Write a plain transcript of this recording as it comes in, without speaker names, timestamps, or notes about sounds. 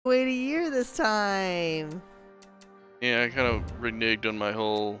Wait a year this time. Yeah, I kind of reneged on my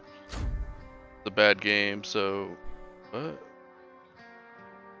whole the bad game. So, what?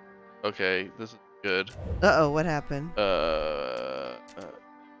 Okay, this is good. Uh-oh, what happened? I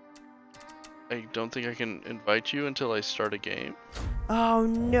don't think I can invite you until I start a game. Oh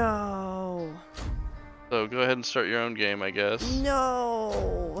no. So go ahead and start your own game, I guess.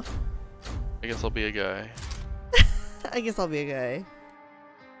 No. I guess I'll be a guy. I guess I'll be a guy.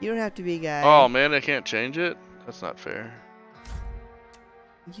 You don't have to be a guy. Oh man, I can't change it? That's not fair.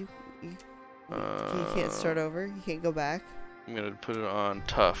 You can't start over? You can't go back? I'm gonna put it on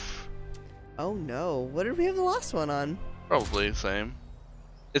tough. Oh no. What did we have the last one on? Probably the same.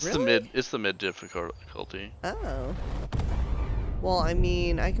 It's Really? the mid difficulty. Oh. Well, I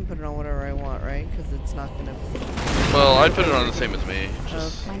mean, I can put it on whatever I want, right? Because it's not gonna... Well, I put it on the same as me.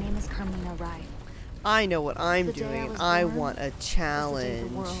 Just... Okay. My name is Carmina Rye. I know what I'm The day doing. was I born want a was the day challenge.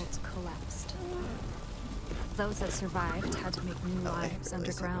 the world collapsed. Those that survived had to make new Oh, I lives really set my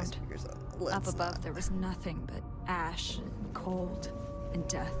underground. speakers on. Up Let's above, not. there was nothing but ash and cold and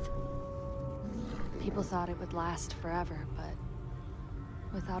death. People thought it would last forever, but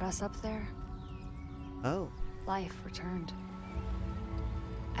without us up there, Oh. life returned.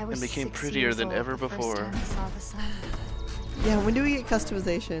 I was became 6 prettier years than old ever the first before. time I saw the sun. Yeah, when do we get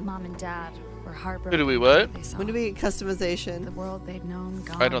customization? Mom and Dad were heartbroken. Do we what? when they saw When do we get the customization? world they'd known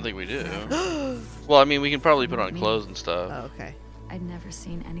gone. I don't think we do. forever. Well, I mean, we can probably put on Me. clothes and stuff. Oh, okay. I'd never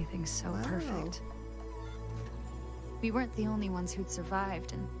seen anything so Wow. perfect. We weren't the only ones who'd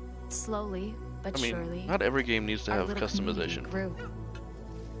survived, and slowly but I mean, surely, not every game needs to our have little community customization. grew.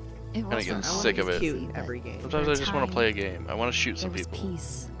 It Kinda wasn't getting I want sick to of be it. cute easy, in but every game. Sometimes for I a just want to time, play a game. I want to shoot there some was people.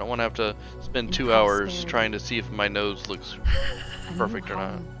 peace, I don't want to have to spend and 2 hours prosperity. trying to see if my nose looks a new perfect or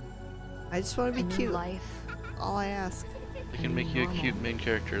not. home, I just want a to be new cute. life, All I ask. They can make you a cute main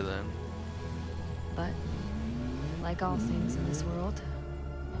character then. but like all things in this world,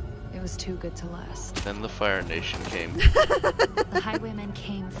 it was too good to last. Then the Fire Nation came. The highwaymen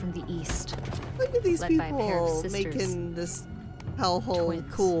came from the east. Look at these Led by a pair of people sisters. making this hellhole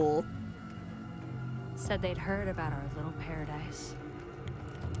Twins. cool. Said they'd heard about our little paradise.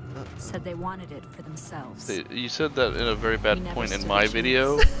 Said they wanted it for themselves. You said that in a very bad We never point in stood my a chance.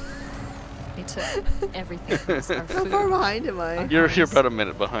 video. They took everything from us, our How food. far behind am I? You're about a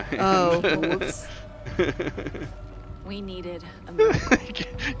minute behind. Oh, whoops. We needed a miracle.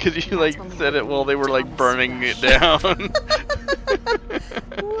 Because you That's like when we said had it while they were like Thomas burning it Fresh. down.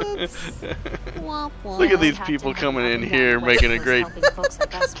 Whoops. Womp womp. Look at these Captain people had coming in nothing here but making a was great helping folks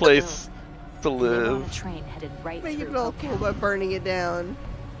like us place to build. They were on a live. train headed right Make through it all cool Hellcat. by burning it down.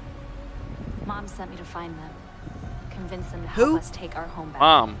 Mom sent me to find them. Convince them to Who? help us take our home back.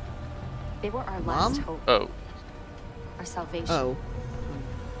 Mom. They were our Mom? last hope, Oh. our salvation. Oh.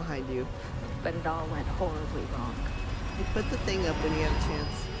 Behind you. But it all went horribly wrong. You put the thing up when you have a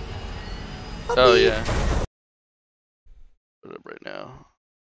chance. Oh Puppy. yeah. Put it up right now.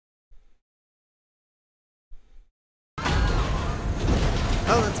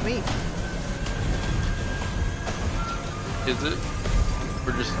 Oh, that's me. Is it?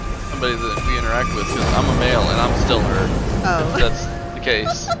 Or just somebody that we interact with? Because I'm a male and I'm still her. Oh. If that's the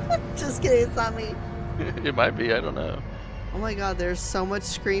case. Just kidding, it's not me. It might be, I don't know. Oh my god, there's so much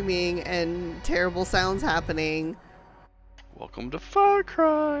screaming and terrible sounds happening. Welcome to Far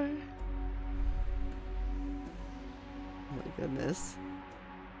Cry. Oh my goodness.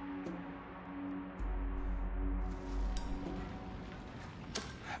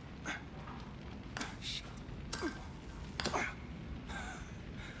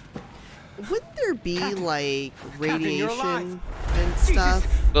 Wouldn't there be like Captain, you're radiation alive. and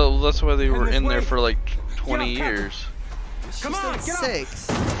stuff? Well, that's why they were this in there way. for like 20 Get up, Captain. years. She Come on, said get up.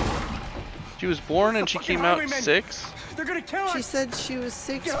 6. She was born and The she fucking came out highwaymen. 6? They're gonna kill us! She said she was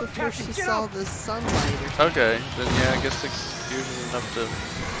 6 Get up, before Captain, she get saw up. the sunlight or something. Okay, then yeah, I guess 6 years is enough to...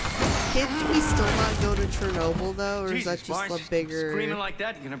 Can't we still not go to Chernobyl though, or is that Jesus, just Barnes, a bigger... Screaming like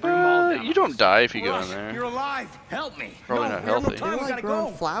that, you're gonna bring them all down. You don't die if you go Rush, in there. You're alive! Help me! Probably no, not we have healthy. No time. They're We like gotta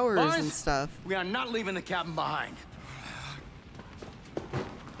growing go. flowers Barnes, and stuff. We are not leaving the cabin behind.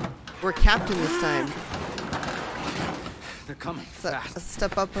 We're captain this time. They're coming Is that fast. a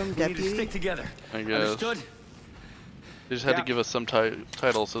step up from We need to deputy? stick together. I guess. Understood? They just had to Yeah. give us some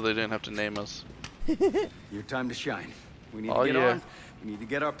title so they didn't have to name us. Your time to shine. We need Oh, to get yeah. on. We need to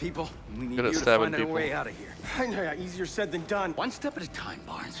get our people. And we need Good at you to stabbing find our people. way out of here. I know, yeah, easier said than done. One step at a time,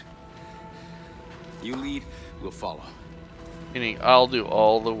 Barnes. You lead, we'll follow. Meaning, I'll do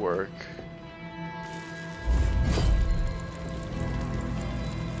all the work.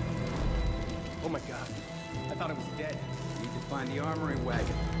 Oh my god. I thought it was dead. Need to find the armory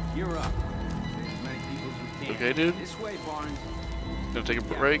wagon. You're up. As many people as we can. Okay, dude. This way, Barnes. Gonna take a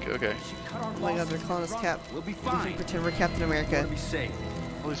break? Okay. Oh my god, they're calling us Cap. We'll be We can fine. pretend we're Captain America. We'll be safe.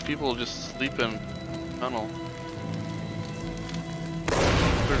 All these people just sleep in tunnel.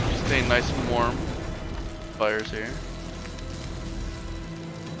 They're staying nice and warm. Fires here.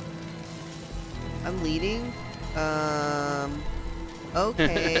 I'm leading.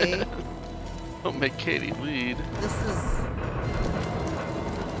 Okay. Don't make Katie lead. This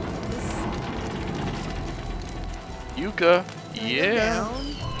Yuka. Can I go Yeah.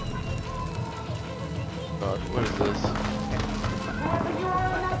 down? God, what is this?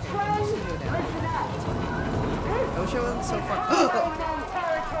 I wish I wasn't so far.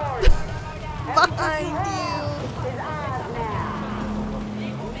 Behind you!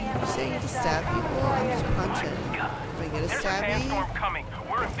 You saying to stab people? I'm just punching. Do I get a There's a stabby? sandstorm coming.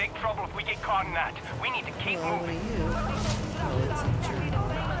 We're in big trouble if we get caught in that. We need to keep Well, what are moving. you? Oh, it's a journal.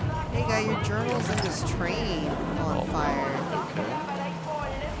 Hey guy, your journal's in this train on fire.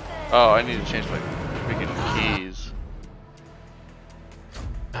 Oh, I need to change my freaking keys.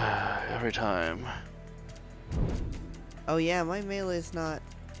 Every time. Oh yeah, my melee's not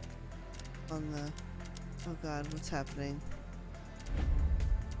on the... Oh god, what's happening?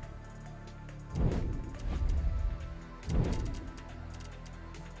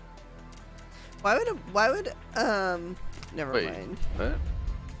 Why would, never Wait, mind. what?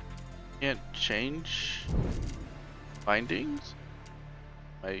 Can't change bindings?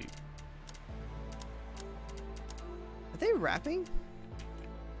 Are they rapping?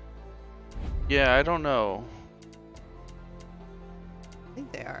 Yeah, I don't know. I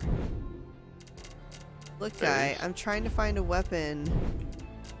think they are. Look guy, I'm trying to find a weapon.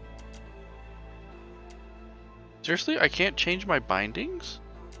 Seriously, I can't change my bindings?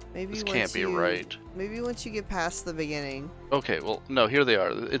 Maybe This once can't be you, right. Maybe once you get past the beginning. Okay, well, no, here they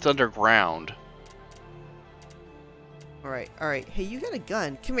are. It's underground. Alright, alright. Hey, you got a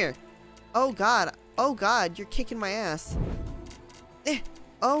gun. Come here. Oh god. Oh god, you're kicking my ass.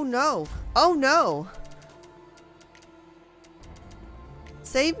 Oh no. Oh no.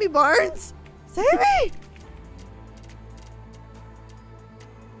 Save me, Barnes. Save me.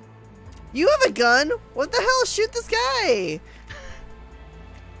 You have a gun? What the hell? Shoot this guy.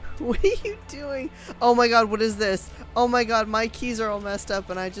 What are you doing? Oh my god, what is this? Oh my god, my keys are all messed up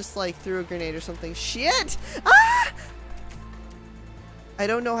and I just like threw a grenade or something. Shit! Ah! I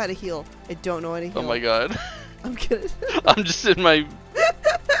don't know how to heal. I don't know how to heal. Oh my god. I'm gonna... I'm just in my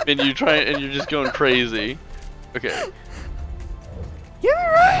menu trying, and you're just going crazy. Okay. Give me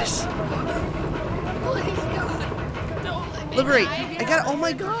rush! Liberate! I got it. Oh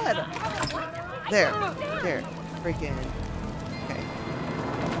my god! There. There. Freaking. Okay.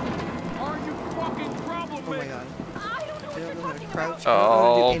 Oh my god. I don't know how to crouch. I don't know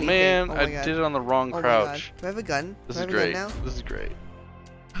how to do Oh anything. man, Oh my I god. did it on the wrong Oh my god. crouch. Do I have a gun? This Do I is have a gun great. now? This is great.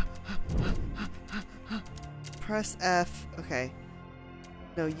 Press F. Okay.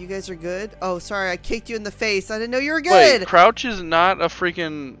 No, you guys are good? Oh, sorry, I kicked you in the face. I didn't know you were good! Wait, crouch is not a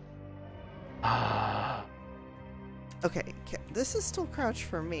freaking... Okay, this is still crouch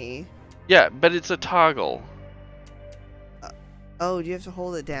for me. Yeah, but it's a toggle. Oh, do you have to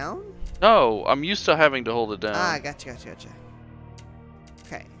hold it down? No, I'm used to having to hold it down. Ah, gotcha.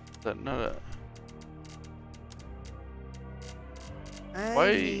 Okay. That not I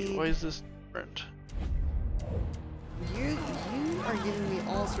why need- is this different? You are giving me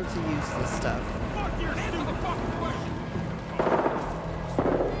all sorts of useless stuff.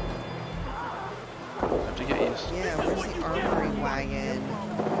 I have to get used. Yeah, where's the armory wagon?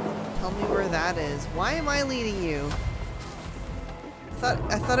 Tell me where that is. Why am I leading you? I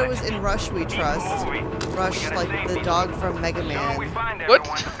thought it was in Rush We Trust. Rush, like the dog from Mega Man. What?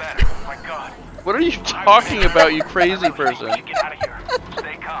 What are you talking about, you crazy person? Get out of here.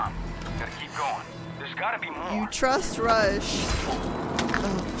 Stay calm. Gotta keep going. There's gotta be more. You trust Rush.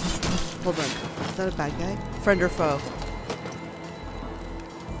 Oh, hold on. Is that a bad guy? Friend or foe?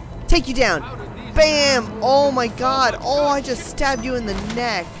 Take you down. Bam! Oh my god. Oh, I just stabbed you in the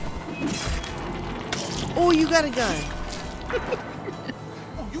neck. Oh, you got a gun.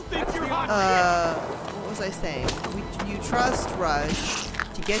 What was I saying? You trust Rush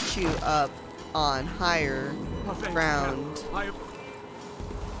to get you up on higher ground.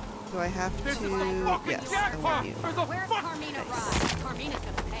 Do I have to? Yes, I want you.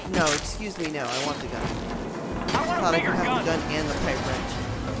 No, excuse me, no, I want the gun. I thought I could have the gun and the pipe wrench.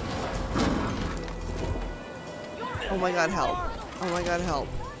 Oh my god, help. Oh my god, help.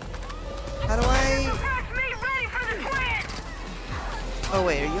 How do I... Oh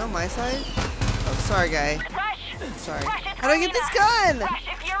wait, are you on my side? Oh, sorry guy. Sorry. How do I get this gun? Rush,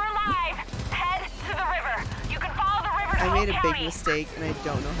 if you're made a big mistake and I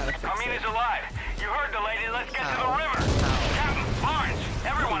don't know how to fix it. Amina's alive. You heard the lady. Let's get to the river. Captain, Barnes,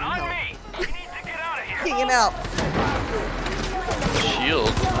 everyone, on me. We need to get out of here. Kicking out. Shield.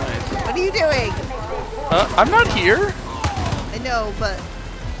 Nice. What are you doing? I'm not here. I know, but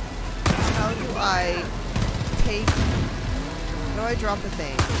how do I take? How do I drop a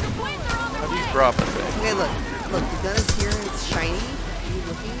thing? How do you drop it? Okay, look, the gun is here and it's shiny. Are you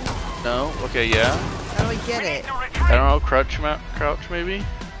looking? No. Okay. Yeah. How do I get it? I don't know. Crouch maybe.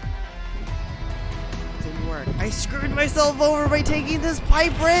 Didn't work. I screwed myself over by taking this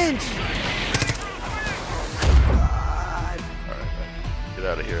pipe wrench. God. Get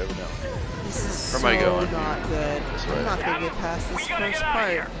out of here, evidently. This is Where am I so going? not good. This I'm way. not gonna get past this first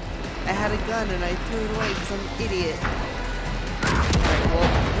part. I had a gun and I threw it away because I'm an idiot. Alright, well,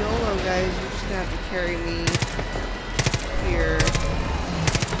 YOLO guys, you're just gonna have to carry me here.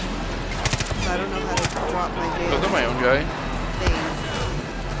 So I don't know how to drop my Oh, damn they're my own guy. thing.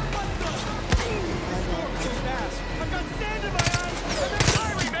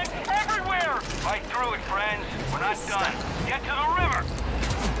 Everywhere. Fight through it, friends. We're not done. Get to the river.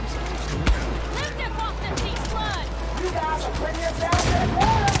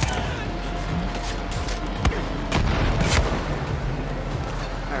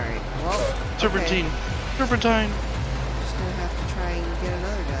 Alright, well. Serpentine. Okay. Serpentine. I'm just gonna have to try and get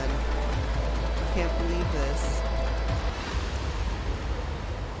another gun. I can't believe this.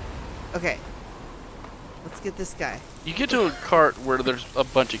 Okay. Let's get this guy. You get to a cart where there's a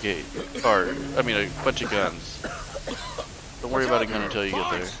bunch of a bunch of guns. Don't worry about a gun until you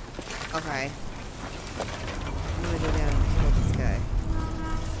get there. Okay. I'm gonna go down and kill this guy.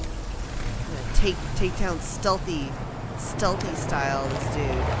 I'm gonna take down stealthy style this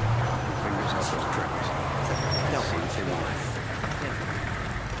dude. Fingers out those triggers. No. See what they want.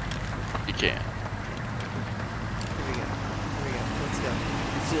 You can't. Here we go. Let's go.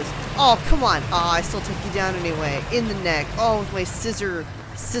 Let's do this. Oh, come on. Oh, I still took you down anyway. In the neck. Oh, with my scissor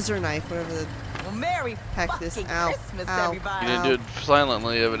knife, whatever the Well, Merry heck this. fucking Ow. Christmas, Ow. everybody. You didn't do it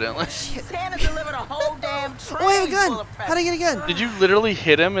silently, evidently. Santa delivered a whole damn train Oh, I have a full gun. of How'd I get a gun? Did you literally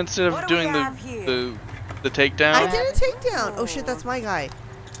hit him instead What of do we doing have here? the takedown? I did a takedown. Oh shit, that's my guy.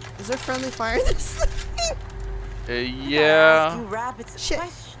 Is there friendly fire in this thing? Ask you Yeah, rabbits a Shit.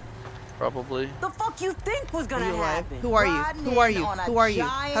 question. probably. The fuck you think was gonna Are you alive? happen? Who are you? Riding Who are in you? on a Who are you?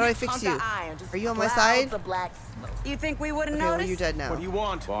 giant How do I fix hunk you? of iron, just Are you on my clouds side? of black smoke. You think we wouldn't Okay, well notice? you're dead now. What do you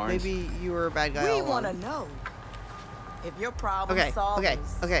want? Barnes. Maybe you were a bad guy all We along. want to know if your problem Okay,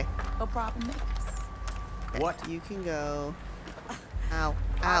 solvers okay. or problem makers. What? You can go. Ow.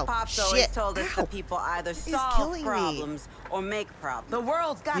 Our Ow. pops always Shit. told us Ow. that people either He's solve killing me. problems or make problems. The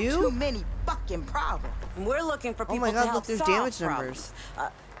world's got You? too many fucking problems. And we're looking for Oh people my to God, help look, there's solve damage problems.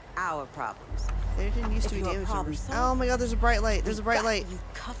 Our problems. There didn't used If to be you're a damage problem numbers. solver, Oh my God, there's a bright light. There's a bright Got light. You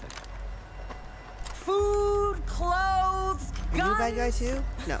covered. Food, clothes, Are you a bad guy guns, too?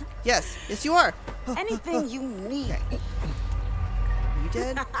 No. Yes. Yes, you are. anything you need. Okay. Are you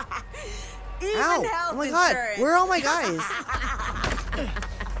dead? Even Ow. health Oh my God. insurance. Where are all my guys?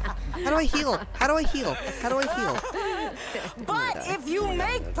 How do I heal? How do I heal? How do I heal? But if you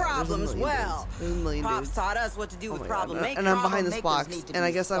make problems, million well, dudes. There's a million Pops dudes. taught us what to do Oh with my problem God. makers. And I'm behind this Problem box, makers need to and I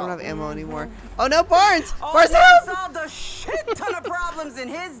be guess I don't have solved. ammo anymore. Oh no, Barnes! Oh, Barnes, man help! solved a shit ton of problems in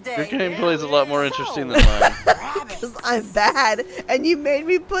his day. Your gameplay is a lot more interesting than mine. Because I'm bad, and you made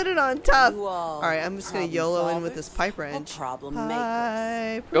me put it on tough. You all Alright, I'm just gonna problem YOLO in with solvers this pipe or wrench. problem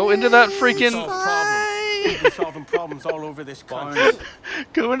makers. Pipe Go into that We freaking. solve problems. We're solving problems all over this country.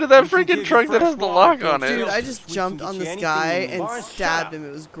 Go into that We can freaking give truck you that has fresh the water, lock on Dude, it. I just We jumped can on get this you guy anything you and want. stabbed Shut him.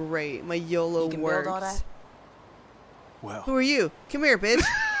 It was great. My YOLO You can worked. build all that? Well, Who are you? Come here, bitch.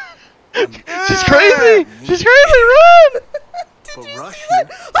 She's crazy! She's crazy! Run! but rush you.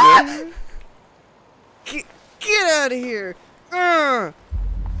 Get out of here. Well,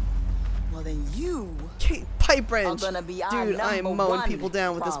 then you Pipe wrench. gonna be our Dude, I am number mowing one people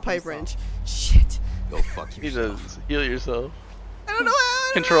down with this problem pipe solver. wrench. Shit. Go fuck He yourself. does. Heal yourself. I don't know how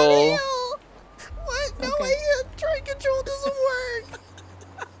to Control. heal. What? No, Okay. try control doesn't work.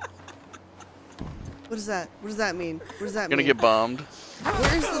 What is that? What does that mean? What does that You're gonna mean? get bombed.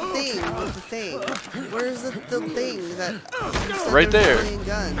 Where's the thing with the thing? Where's the thing that... you said Right there's there. a million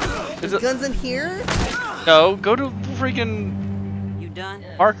guns. Is There's it- guns in here? No, go to freaking You done?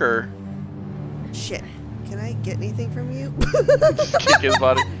 marker. Shit. Can I get anything from you? Just kick his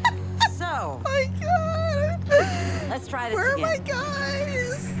body. So, my god! let's try this Where are again. my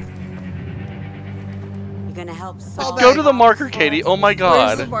guys? You're gonna help Fall solve. back. Go to the marker, Katie. Oh my Where's the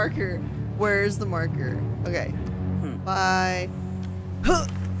god. marker? Where's the marker? Okay. Hmm. Bye.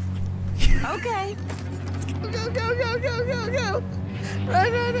 Okay. Go, go, go, go, go, go!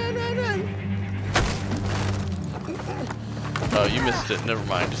 Run, run, run, run, run! Oh, you missed it. Never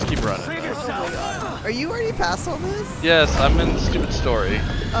mind. Just keep running. Are you already past all this? Yes, I'm in the stupid story.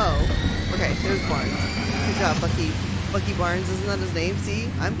 Oh. Okay, there's Barnes. Good job, Bucky. Bucky Barnes, isn't that his name? See?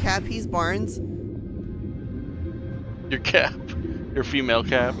 I'm Cap, he's Barnes. Your Cap. Your female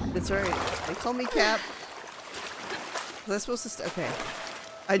Cap. That's right. They call me Cap. Was I supposed to okay.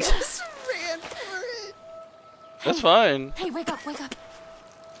 I just ran for it. That's fine. Hey, wake up, wake up.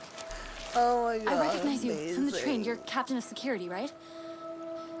 Oh my god. I recognize you from the train. amazing. You're captain of security, right?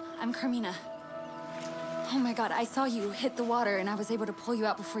 I'm Carmina. Oh my god, I saw you hit the water and I was able to pull you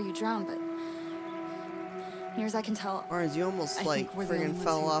out before you drowned, but near as I can tell, Barnes, you almost I like think we're the only friggin' ones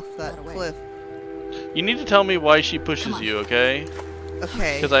fell who off that got away. cliff. You need to tell me why she pushes Come on. you, okay?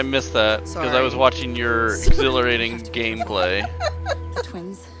 Okay. Because I missed that. Because I Sorry. was watching your exhilarating gameplay. the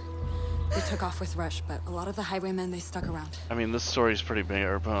twins, they took off with Rush, but a lot of the highwaymen, they stuck around. I mean, this story's pretty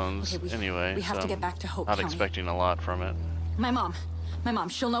bare bones Okay, anyway. we have so to get back to Hope not County. expecting a lot from it. My mom,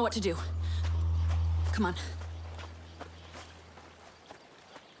 she'll know what to do. Come on.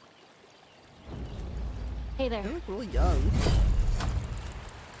 Hey there. You look really young.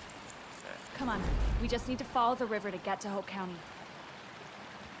 Come on. We just need to follow the river to get to Hope County.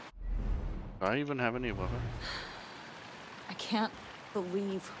 Do I even have any weapon? I can't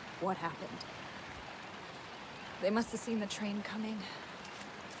believe what happened. They must have seen the train coming.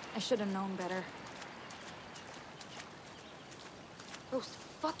 I should have known better. Those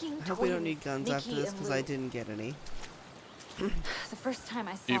fucking I hope we don't twins, need guns Nikki after this and because I Lou. didn't get any. The first time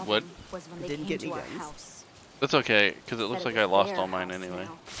I You saw what? them was when they Didn't came get to any our guns. house. That's okay, because it looks Said like I was lost their all mine house anyway.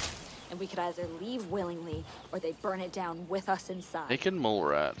 now. And we could either leave willingly or they burn it down with us inside. Taking mole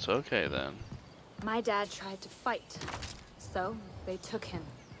rats, okay then. My dad tried to fight, so they took him.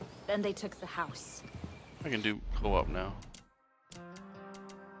 Then they took the house. I can do co-op now.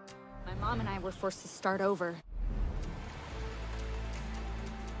 My mom and I were forced to start over.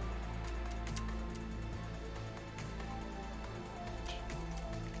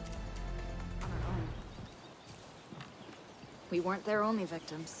 On our own. We weren't their only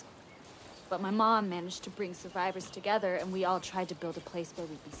victims. But my mom managed to bring survivors together, and we all tried to build a place where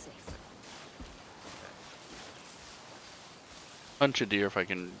we'd be safe. Punch a deer if I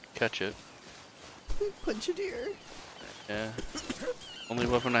can catch it. Punch a deer. Yeah. Only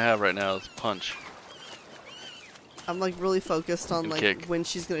weapon I have right now is punch. I'm like really focused on And like kick. when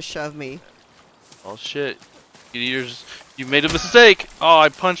she's gonna shove me. Oh shit. You made a mistake! Oh, I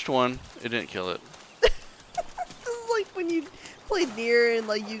punched one. It didn't kill it. This is like when you played Nier and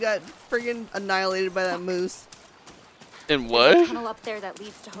like you got friggin' annihilated by that moose. And There's a what? tunnel up there that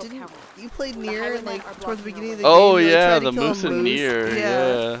leads to Hope Didn't County. you played The Nier highwaymen like are towards the blocking beginning our of the way. Oh game? You, like, yeah, tried to the kill a moose and Nier. Yeah.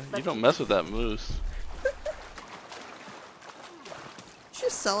 Yeah. You Let's don't keep mess with that moose. Did you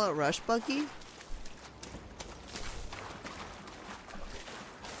just sell out Rush, Bucky?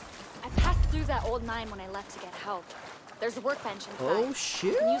 I passed through that old mine when I left to get help. There's a workbench inside. Oh You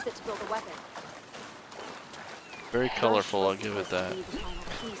shit! can use it to build a weapon. Very colorful, I'll give it that.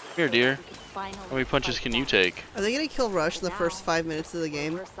 Here, dear. How many punches can you take? Are they gonna kill Rush in the first 5 minutes of the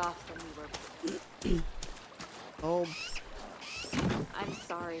game? Worse off than we were. Oh, I'm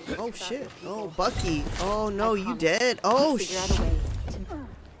sorry. oh about shit! your Oh, people. Bucky! Oh no, I you promise. dead! I'll Oh figure out shit! a way to...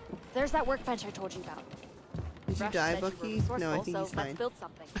 There's that workbench I told you about. Did you Rush die, said you were Bucky? No, I resourceful, think so he's let's fine. build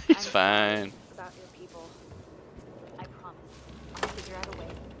something. He's I'm fine. sorry about your people. I promise. I'll figure out a way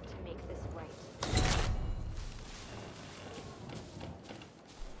to make this right.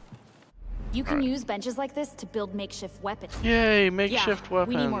 You can Alright. use benches like this to build makeshift weapons. Yay, makeshift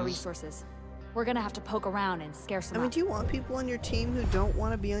weapons. We need more resources. We're gonna have to poke around and scare some I mean, up. do you want people on your team who don't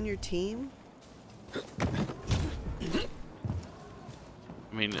want to be on your team? I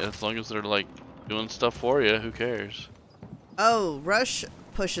mean, as long as they're like doing stuff for you, who cares? Oh, Rush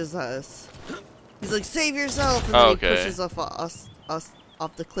pushes us. He's like, save yourself, and Oh, then okay. he pushes us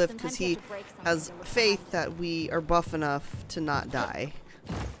off the cliff because Sometimes you he have to break something has to look faith behind. that we are buff enough to not die.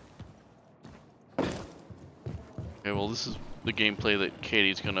 Okay, well this is the gameplay that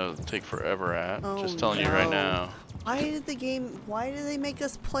Katie's gonna take forever at. Oh, Just telling you right no. now. Why did they make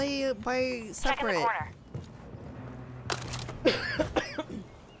us play by Check in the separate? corner.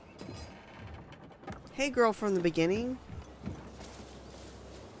 Hey, girl from the beginning.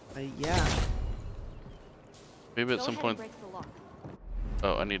 Yeah. Maybe at Go some ahead and point. break the lock.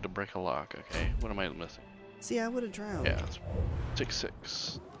 Oh, I need to break a lock. Okay, what am I missing? See, I would have drowned. Yeah, it's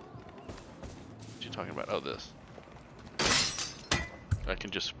 6-6. What you talking about? Oh, this. I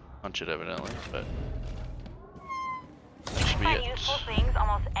can just punch it evidently, but that should be Find it. useful things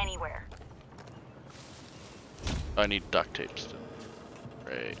almost anywhere. I need duct tape still.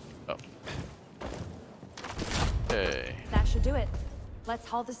 Right. Oh. Okay. That should do it. Let's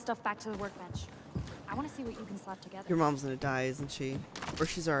haul this stuff back to the workbench. I want to see what you can slap together. Your mom's gonna die, isn't she? Or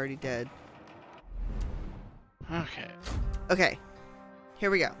she's already dead. Okay. Okay. Here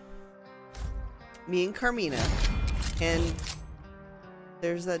we go. Me and Carmina. And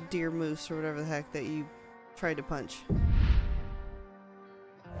there's that deer moose or whatever the heck that you tried to punch.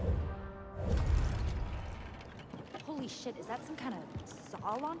 Holy shit, is that some kind of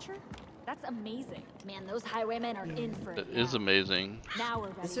saw launcher? That's amazing. Man, those highwaymen are in for it. It is amazing. Now we're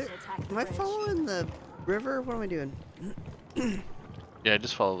ready Is there, to attack the am I bridge. following the river? What am I doing? Yeah,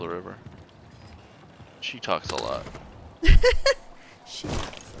 just follow the river. She talks a lot. She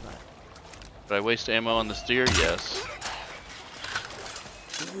talks a lot. Did I waste ammo on this deer? Yes.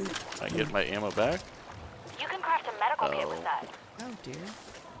 I get my ammo back? You can craft a medical kit with that. Oh dear.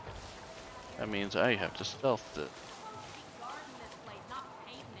 That means I have to stealth it.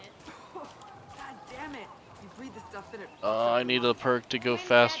 God damn it. You breathe the stuff in it. Oh, I need a perk to go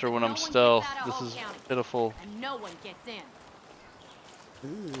faster when I'm stealth. This is pitiful. And no one gets in.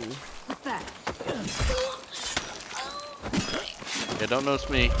 Ooh. What's that? Yeah, don't notice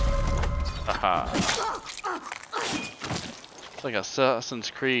me. Haha. It's like Assassin's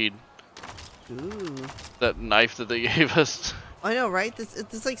Creed. Ooh. That knife that they gave us. I know, right?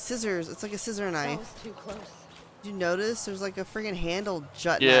 It's like scissors. It's like a scissor That knife. was too close. Did you notice? There's like a friggin' handle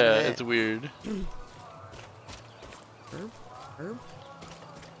jutting out Yeah, of it. it's weird. Herb?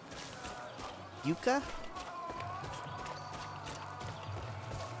 Yucca?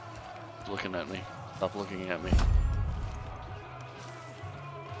 Looking at me. Stop looking at me.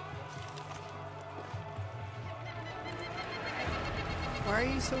 Why are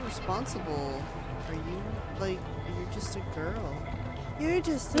you so responsible? Are you like, you're just a girl? You're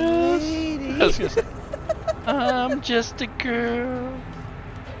just a lady. I was gonna say, I'm just a girl.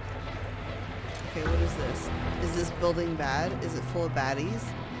 Okay, what is this? Is this building bad? Is it full of baddies?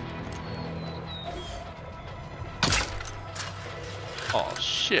 Oh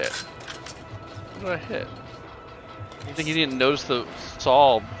shit. What did I hit? I think he didn't notice the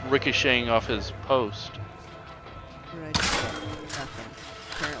saw ricocheting off his post. What did I do? Nothing.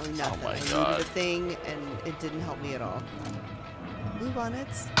 Apparently nothing. my I God. needed a thing and it didn't help me at all. Blue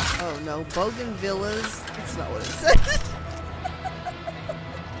bonnets? Oh no, Bougainvillas. That's not what it said.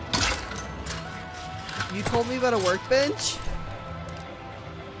 You told me about a workbench?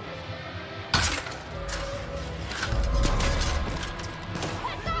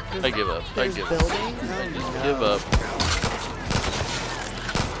 I give up. I There's give up. building? I Oh, just no. give up.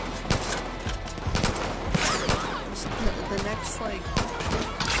 The next like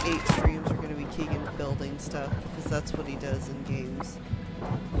 8 streams are gonna be Keegan building stuff because that's what he does in games.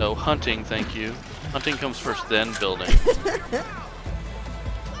 No, hunting, thank you. Hunting comes first, then building.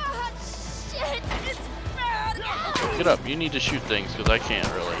 Ah, shit! It's bad! Get up, you need to shoot things, because I can't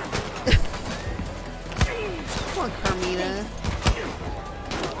really. Come on, Carmina.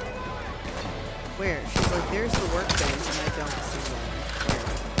 Where? She's like, there's the workbench, and I don't see one.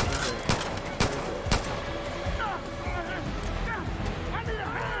 Where is it?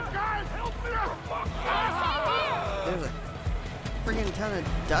 There's a friggin' ton of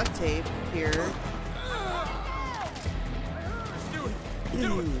duct tape here.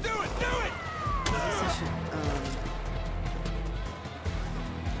 Do it! Guess I should,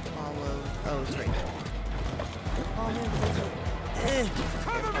 follow. Oh, it's right there. Oh, man, there's a...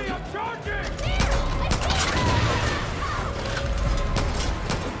 Cover me! I'm charging!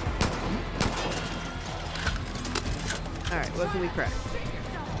 Alright, what can we craft?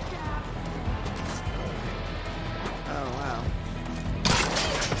 Oh, wow.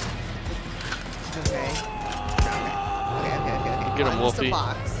 Okay. Okay. Get him, I missed a Wolfie.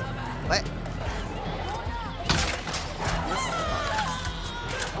 box. What? Missed a box.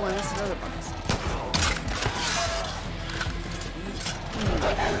 Oh, I missed another box.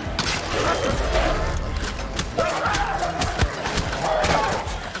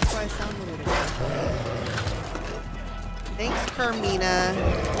 That's why I sound a little bit. Thanks, Carmina.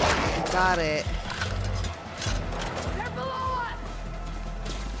 Got it.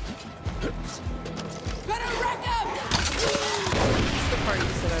 This is the part you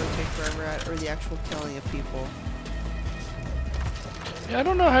said I would take forever at, or the actual killing of people. Yeah, I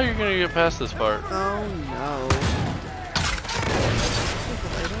don't know how you're gonna get past this part. Oh no.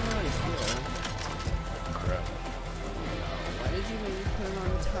 I don't know how to feel. Crap. Why did you make me put it on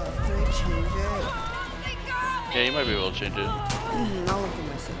tough? Can I change it? Yeah, you might be able to change it. I'll look at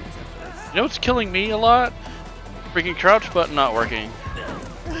my settings after this. You know what's killing me a lot? Freaking crouch button not working.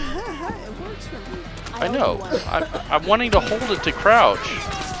 It works for me. I know. I'm wanting to hold it to crouch.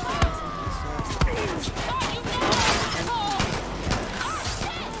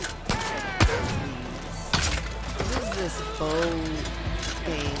 What is this bow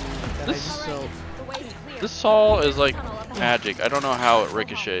thing that I just built? This saw is like magic. I don't know how it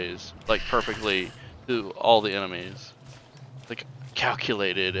ricochets like perfectly to all the enemies. Like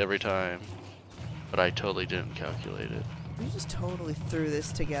calculated every time. But I totally didn't calculate it. We just totally threw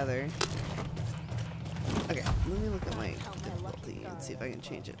this together. Okay, let me look at my difficulty and see if I can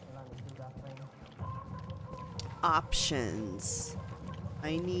change it. Options.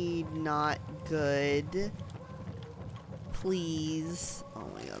 I need not good. Please. Oh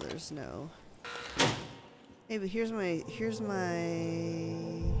my god, there's no. Hey, but here's my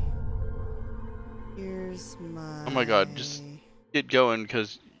Oh my god, just get going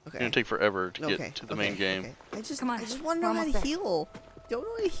because okay. it's gonna take forever to get to the main game. Okay. I just want to know how to heal. Don't know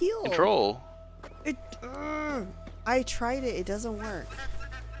how to heal. Control. I tried it. It doesn't work.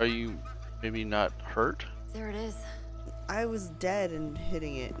 Are you maybe not hurt? There it is. I was dead and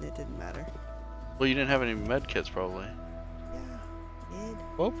hitting it, and it didn't matter. Well, you didn't have any med kits probably. Yeah, I did.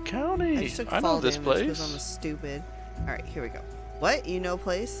 Hope County. I just took I know fall this damage place. because I'm a stupid. All right, here we go. What? You know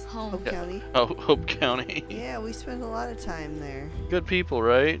place? Home. Hope County. Oh, Hope County. Yeah, we spend a lot of time there. Good people,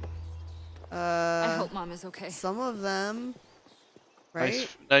 right? I hope Mom is okay. Some of them. Right?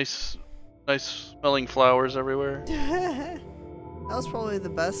 Nice smelling flowers everywhere. That was probably the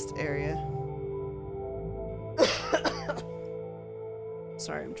best area.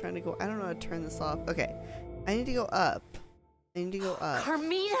 Sorry, I'm trying to go. I don't know how to turn this off. Okay. I need to go up. I need to go up.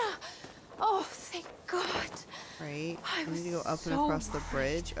 Carmina! Oh, thank God. Right? I I need to go was up and so across the worried.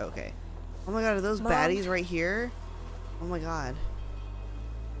 bridge. Okay. Oh my god, are those Mom? baddies right here? Oh my god.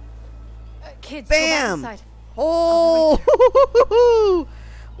 Kids, Bam! go back inside. Oh!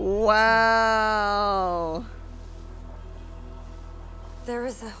 Wow. There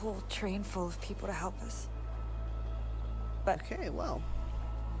is a whole train full of people to help us. But Okay, well.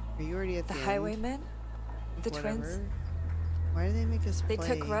 Are you already at the the end? highwaymen, the twins, Whatever. Why do they make us they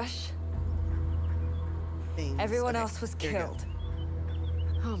play took Rush. things? Everyone Okay, else was here we go. killed.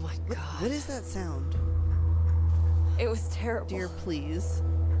 Oh my What, God. what is that sound? It was terrible. Dear, please.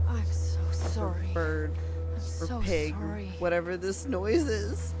 I'm so sorry. Bird I'm or so pig, sorry. whatever this noise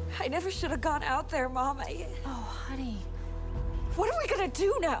is. I never should have gone out there, Mom. Oh, honey. What are we gonna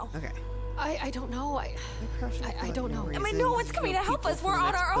do now? Okay. I don't know. I crashed I for don't no know. I mean, reason. no one's coming to No help people us. for We're the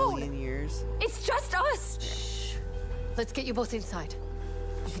on next our own. billion years. It's just us. Shh. Let's get you both inside.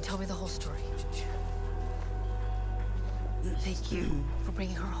 You can tell me the whole story. Thank you for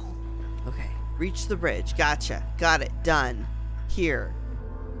bringing her home. Okay. Reach the bridge. Gotcha. Got it. Done. Here.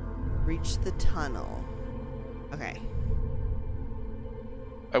 Reach the tunnel. Okay.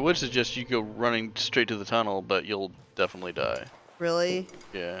 I would suggest you go running straight to the tunnel, but you'll definitely die. Really?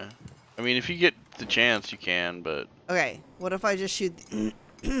 Yeah. I mean, if you get the chance, you can, but Okay. What if I just shoot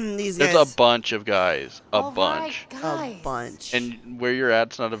these there's guys? a bunch of guys. A All bunch. right, A guys. bunch. And where you're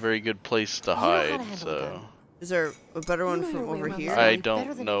at's not a very good place to know how to hide, handle so them. Is there a better one know your from way over around here? this I Really better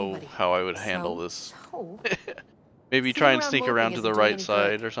don't than know anybody. how I would handle this. So, Maybe sitting try and around sneak moping around to isn't the doing right any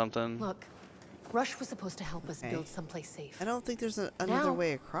side good. or something. look, Rush was supposed to help us Okay. build someplace safe. I don't think there's another Now,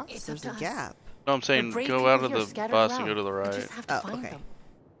 way across. it's up There's to a us. gap. No, I'm The saying brave go out people of here the scattered bus and around. go to the We right. just have to Oh, find okay. them.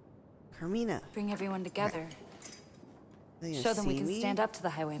 Carmina. Bring everyone together. They gonna Show them we see can me? stand up to the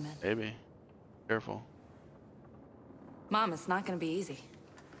highwaymen. Maybe. Careful. Mom, it's not gonna be easy.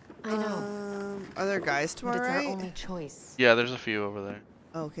 I know, Are there guys to but our it's right? our only choice. Yeah, there's a few over there.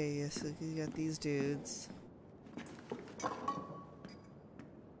 Okay, yes, so you got these dudes.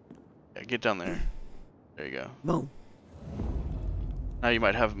 Yeah, get down there. There you go. Boom. Now you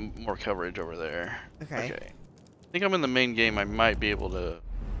might have more coverage over there. Okay. I think I'm in the main game. I might be able to.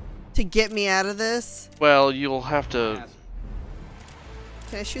 To get me out of this, Well, you'll have to.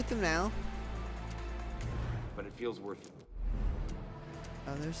 can I shoot them now? But it feels worth it.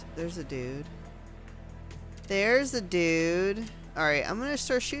 Oh, there's a dude. There's a dude. All right, I'm gonna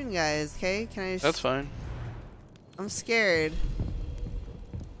start shooting guys. Okay, can I? That's fine. I'm scared.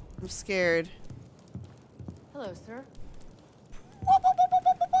 I'm scared. Hello, sir.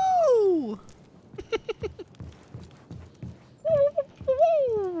 Woo!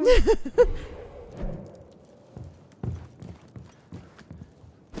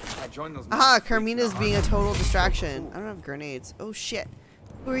 I joined those. Aha, mountain freaks Carmina's now, being a aren't total distraction. I don't have grenades. Oh shit.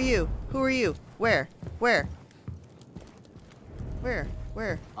 Who are you? Who are you? Where? Where? Where?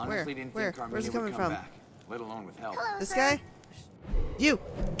 Where? Honestly, didn't Where? think Carmina Where's it would coming come from? back, let alone with help. This guy? You!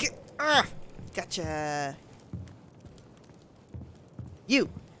 Gotcha! You!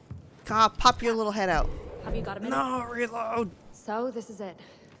 God, pop your little head out. Have you got a minute? No, reload. So this is it.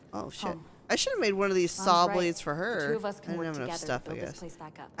 Oh shit. Home. I should have made one of these Mom's saw right. blades for her. The two of us I can work didn't have enough together stuff, to I build this guess. place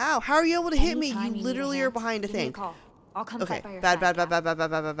back up. Ow, how are you able to hit me? Anytime You need literally a are hand, behind a give me thing. Call. I'll come Okay, fight by your bad, side, bad, bad, Cap. bad, bad,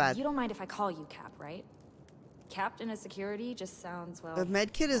 bad, bad, bad, bad. You don't mind if I call you Cap, right? Captain of Security just sounds, well, The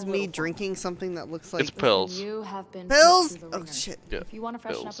med kit is a me little drinking something that looks like It's pills. You have been pills. put through the Oh ringer. shit. Yeah. If you want to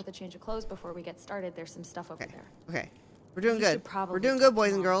freshen pills. up with a change of clothes before we get started, there's some stuff over Okay. there. Okay. We're doing You good. should probably We're doing talk good, to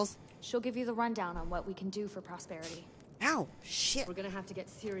boys and Mom. girls. She'll give you the rundown on what we can do for Prosperity. Ow, shit. We're gonna have to get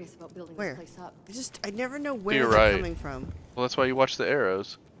serious about building Where? this place up. I never know where You're they're right. coming from. Well, that's why you watch the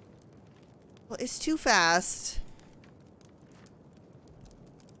arrows. Well, it's too fast.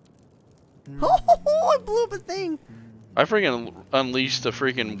 Mm. Oh, I blew up a thing. I freaking unleashed a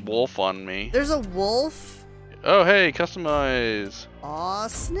freaking wolf on me. There's a wolf. Oh, hey, customize. Aw,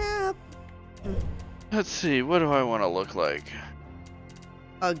 snap. Let's see, what do I want to look like?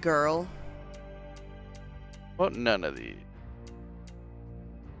 A girl. Well, none of these.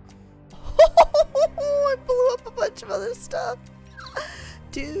 I blew up a bunch of other stuff.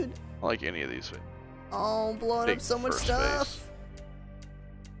 Dude. I don't like any of these. Oh, I'm blowing Big up so much first stuff. face.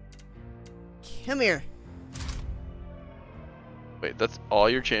 Come here. Wait, that's all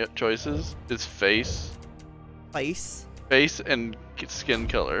your choices? Is face, Face. and skin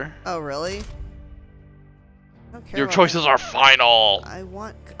color. Oh, really? I don't care Your about choices that. are final. I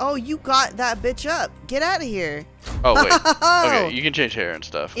want. Oh, you got that bitch up. Get out of here. Oh wait. Okay, you can change hair and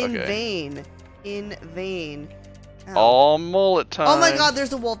stuff. In Okay. vain. In vain. Ow. All mullet time. Oh my god, there's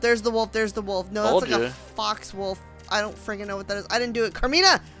the wolf. There's the wolf. There's the wolf. No, Told that's like ya. a fox wolf. I don't freaking know what that is. I didn't do it.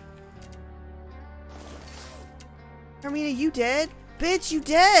 Carmina! Carmina, you dead? Bitch, you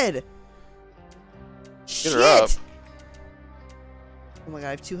dead! Shit! her up. Oh my god, I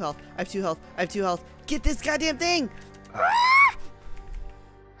have 2 health. I have 2 health. I have 2 health. Get this goddamn thing!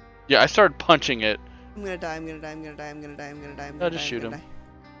 Yeah, I started punching it. I'm gonna die. I'm gonna die. I'm gonna die. I'm gonna die. I'm gonna die. I'm No, gonna just die, shoot I'm him. gonna die.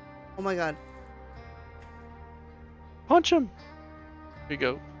 Oh my god. Punch him. Here you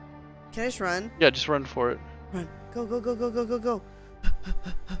go. Can I just run? Yeah, just run for it. Run. Go, go, go, go, go, go, go.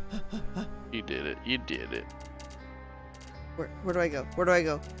 You did it. You did it. Where do I go? Where do I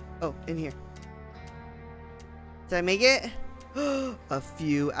go? Oh, in here. Did I make it? A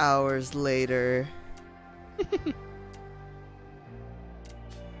few hours later.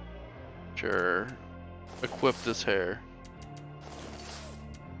 Sure. Equip this hair.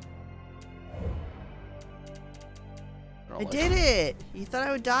 I did it! You thought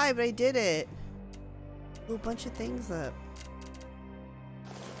I would die, but I did it. Blew a bunch of things up.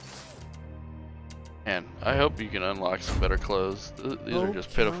 Man, I hope you can unlock some better clothes. These are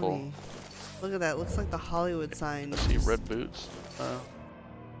just pitiful. County. Look at that. Looks like the Hollywood sign. I see red boots. I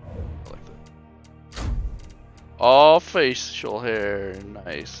like that. All facial hair.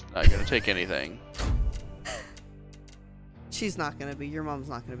 Nice. Not gonna take anything. She's not gonna be. Your mom's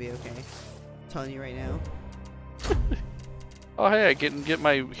not gonna be okay. I'm telling you right now. Oh hey, I can get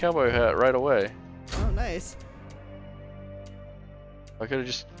my cowboy hat right away. Oh, nice. I could have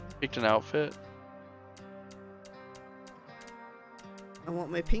just picked an outfit. I want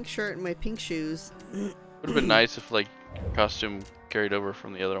my pink shirt and my pink shoes. Would have been nice if like your costume carried over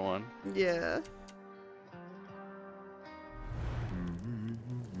from the other one. Yeah.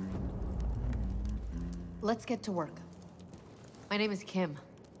 Let's get to work. My name is Kim.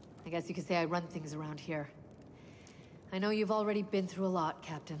 I guess you could say I run things around here. I know you've already been through a lot,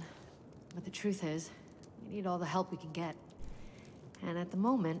 Captain. But the truth is, we need all the help we can get. And at the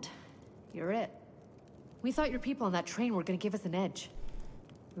moment, you're it. We thought your people on that train were gonna give us an edge.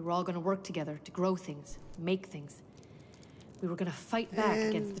 We were all gonna work together to grow things, make things. We were gonna fight back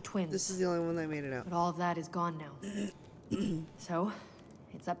against the twins. This is the only one that made it out. But all of that is gone now. So,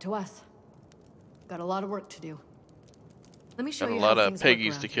 it's up to us. Got a lot of work to do. Let me show Got a you lot how of things work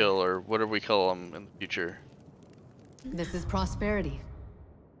piggies around to here. kill, or whatever we call them in the future. This is Prosperity.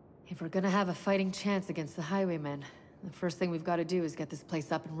 If we're gonna have a fighting chance against the Highwaymen, the first thing we've got to do is get this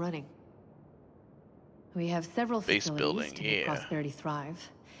place up and running. We have several Base facilities building, to make yeah. Prosperity thrive.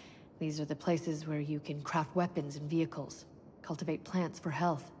 These are the places where you can craft weapons and vehicles, cultivate plants for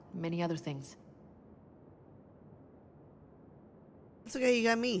health, and many other things. It's okay, you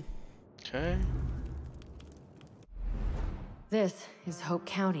got me. Okay. This is Hope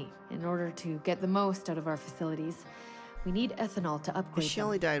County. In order to get the most out of our facilities, we need ethanol to upgrade She them.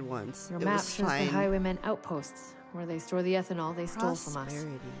 only died once. Your It map was shows fine. the Highwaymen outposts, where they store the ethanol they stole from us.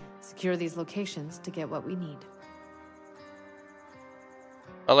 Prosperity. Secure these locations to get what we need.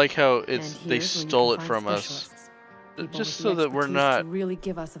 I like how And it's they here's where you stole can it find from us, specialists. People just with so the that we're expertise not, to really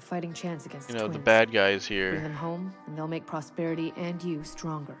give us a fighting chance against you know, the twins. bad guys Bring here. them home, and they'll make Prosperity and you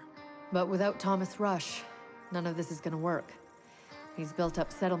stronger. But without Thomas Rush, none of this is gonna work. He's built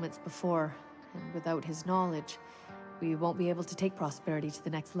up settlements before, and without his knowledge, we won't be able to take Prosperity to the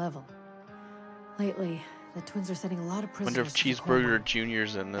next level. Lately, the twins are sending a lot of prisoners. Wonder if to the Cheeseburger Cornwall.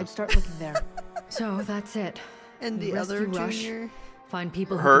 Jr.'s in I'd this. start looking there. So that's it. And We the other rescue Rush, junior. find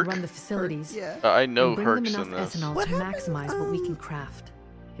people who Herc? can run the facilities, Yeah. I know and bring them Herc's enough in this. ethanol What to happened? maximize what we can craft.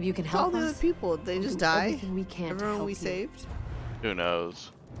 If you can All help the other us, people, they we'll just do die. everything we can to Everyone help we you. saved. Who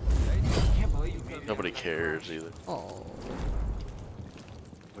knows? Nobody cares either. Oh.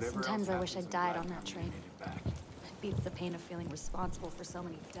 Sometimes I wish I'd died on that train. It beats the pain of feeling responsible for so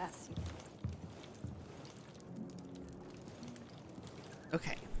many deaths.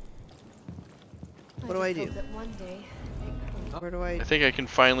 Okay. What do I do? Hope that one day Where do I? I think I can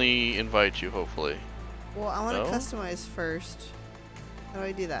finally invite you, hopefully. Well, I want to No? customize first. How do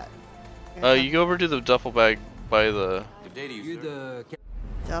I do that? You go over to the duffel bag by the... Good day to you, sir.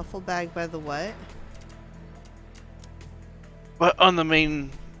 Duffel bag by the what? But on the main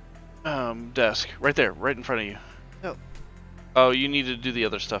desk, right there, right in front of you. Oh. Oh, you need to do the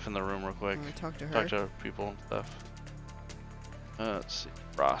other stuff in the room real quick. I'm gonna talk to her. Talk to people and stuff. Let's see.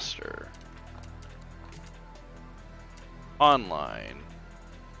 Roster. Online.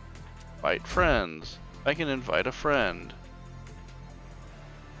 Invite friends. I can invite a friend.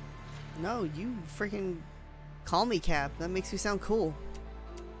 No, you freaking call me Cap. That makes you sound cool.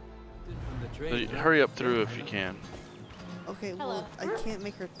 So hurry up through if you can. Okay, well, I can't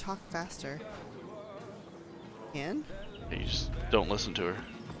make her talk faster. Can? You just don't listen to her.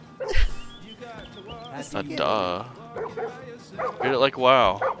 Yes, A you can. duh. Treat it like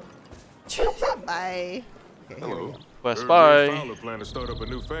WoW. Bye. Okay, here we Hello. go. West Heard by. Ray Fowler plan to start up a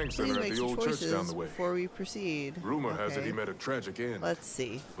new Fang Please Center at make the some old church down choices the way. before we proceed. Rumor has it Okay. he met a tragic end, Let's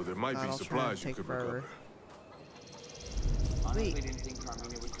see. but there might be That'll try and supplies you take could forever. recover. Honestly, Wait. didn't think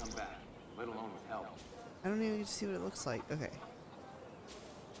Carmina would come back, let alone with help. I don't even get to see what it looks like. Okay.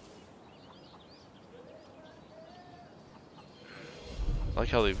 I like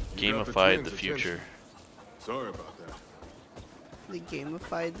how they've You got the gamified twins' the future. Sorry about that. They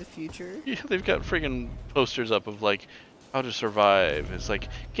gamified the future. Yeah, they've got friggin' posters up of like how to survive. It's like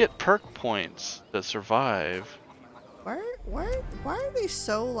get perk points to survive. Why are they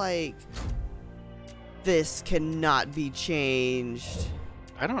so like this cannot be changed?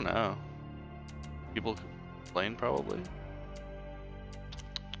 I don't know. People complain probably.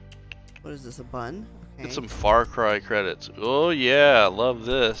 What is this, a bun? Okay. Get some Far Cry credits. Oh yeah, love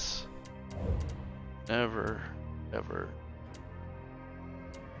this. Never, ever.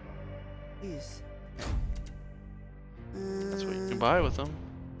 Please. That's what you can buy with them.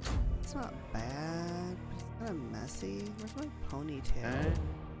 It's not bad, but it's kind of messy. Where's my ponytail? Okay.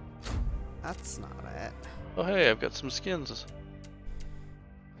 That's not it. Oh hey, I've got some skins.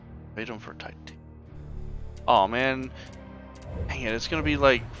 Trade them for Titan. Oh man, dang it! It's gonna be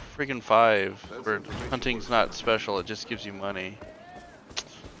like friggin' 5 where hunting's not special. It just gives you money.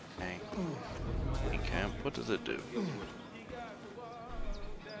 Dang. Camp. What does it do?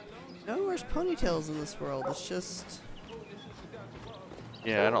 No one wears ponytails in this world. It's just,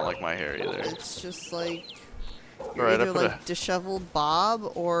 Yeah, I don't like my hair either. it's just like you're Alright, I either put like disheveled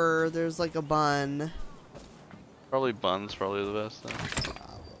Bob or there's like a bun. probably buns, probably the best thing.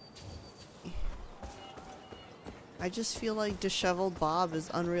 I just feel like disheveled Bob is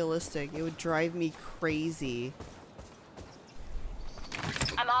unrealistic. It would drive me crazy.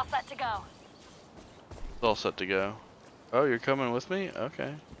 I'm all set to go. It's all set to go. Oh, you're coming with me?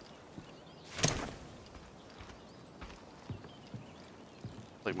 Okay.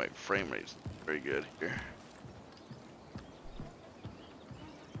 Like my frame rate's very good here.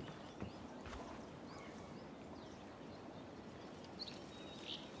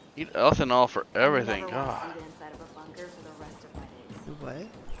 Eat ethanol for everything. God. What?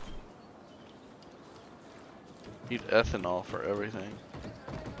 Eat ethanol for everything.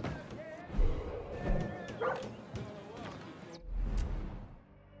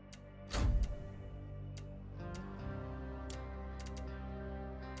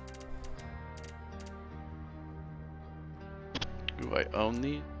 Do I own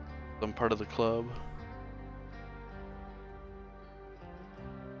these? I'm part of the club.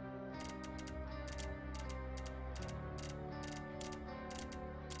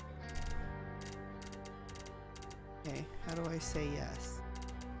 Okay, how do I say yes?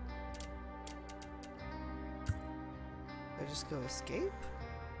 I just go escape?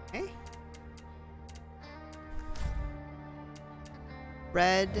 Okay.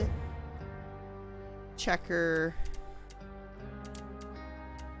 Red checker.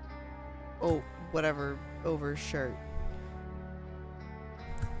 Oh, whatever, over shirt.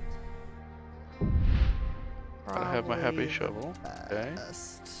 I have my happy shovel. Okay.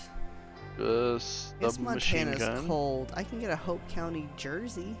 Just Guess the machine Montana's gun. cold. I can get a Hope County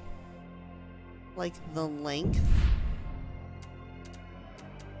jersey. Like the length.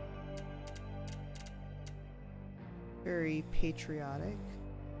 Very patriotic.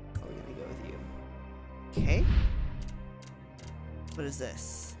 Oh, we're gonna go with you. Okay. What is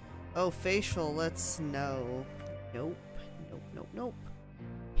this? Oh, facial. Let's know. Nope. Nope. Nope. Nope.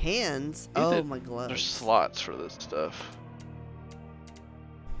 Hands. Oh, my gloves. There's slots for this stuff.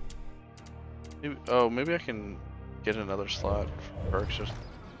 Maybe, oh, maybe I can get another slot for perks. Just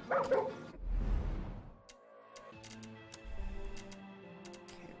Go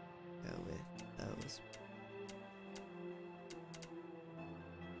with those.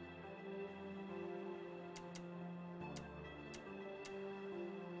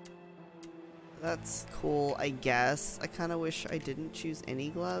 That's cool, I guess. I kind of wish I didn't choose any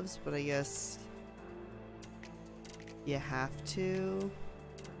gloves, but I guess you have to.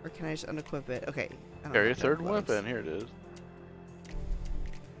 Or can I just unequip it? Okay. I don't carry a have no third gloves. weapon. Here it is.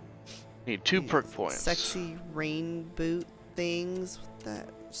 Need 2 perk points. Sexy rain boot things. That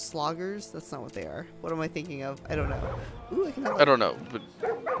sloggers? That's not what they are. What am I thinking of? I don't know. Ooh, I can have I don't know, but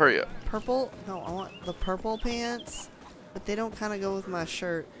hurry up. purple. No, I want the purple pants, but they don't kind of go with my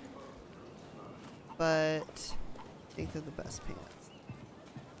shirt. But I think they're the best pants.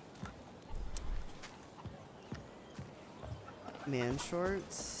 Man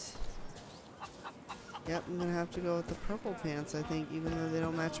shorts. Yep, I'm gonna have to go with the purple pants. I think, even though they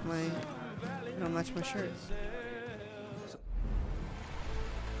don't match my shirt.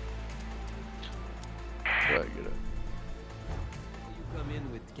 Right, get it. You come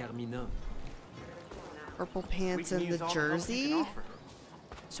in with Carmina. Purple pants and the jersey. I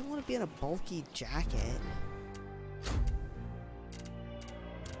just don't want to be in a bulky jacket.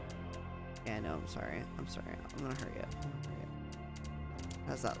 Yeah, no, I'm sorry. I'm sorry. I'm gonna hurry up.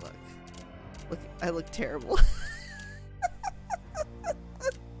 How's that look? Look, I look terrible.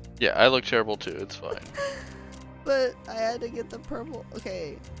 Yeah, I look terrible too. It's fine. But I had to get the purple.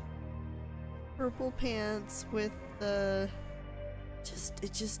 Okay. Purple pants with the.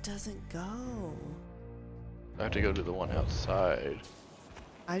 It just doesn't go. I have to go to the one outside.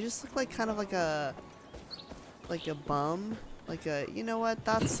 I just look like kind of like a bum. Like a, you know what?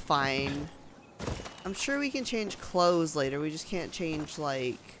 That's fine. I'm sure we can change clothes later. We just can't change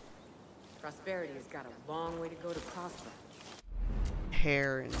like Prosperity has got a long way to go to prosper.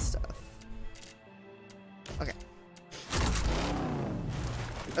 hair and stuff. Okay.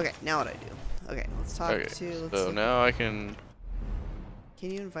 Okay, now what I do? Okay, let's talk Okay, to. Let's so look- now I can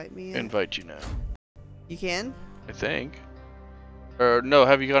Can you invite me in? invite you now. You can? I think. Or no,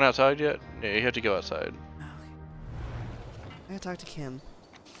 have you gone outside yet? Yeah, you have to go outside. I gotta talk to Kim.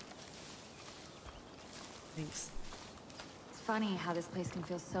 Thanks. It's funny how this place can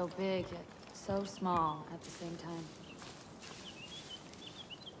feel so big, yet so small at the same time.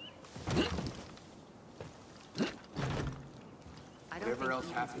 Whatever else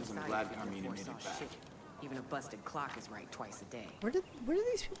happens, I'm glad Carmina made it back. Shit. Even a busted clock is right twice a day. Where did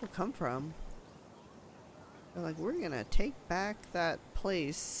these people come from? They're like, we're gonna take back that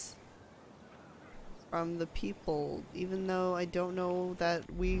place from the people, even though I don't know that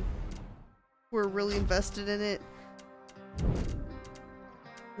we were really invested in it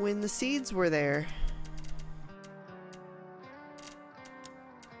when the seeds were there.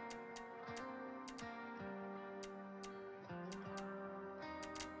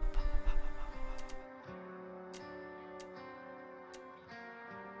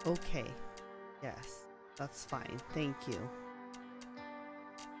 Okay. Yes. That's fine. Thank you.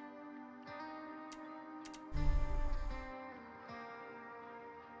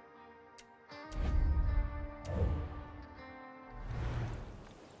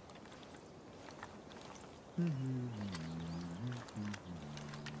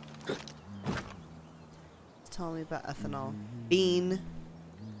 Tell me about ethanol. Bean.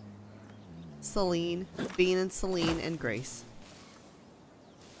 Celine. Bean and Celine and Grace.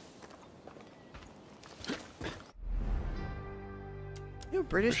 You know,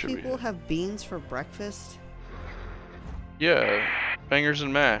 British should we people have beans for breakfast? Yeah, bangers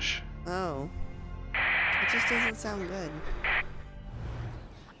and mash. Oh. It just doesn't sound good.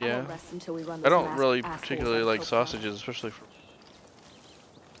 Yeah. Rest until we run I this don't mask really assholes particularly out like Coke sausages, especially for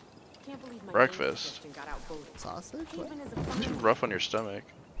Can't believe my breakfast. got outvoted. Sausage? It's too rough on your stomach.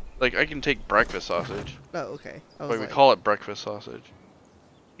 Like, I can take breakfast sausage. Oh, okay. I was Like, we like, call it breakfast sausage.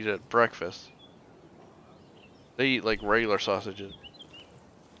 Eat it at breakfast. They eat like regular sausages.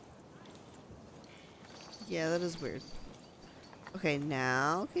 yeah, that is weird. Okay,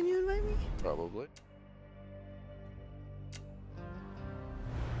 now can you invite me? Probably.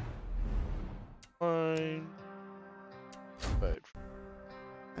 Fine. Right.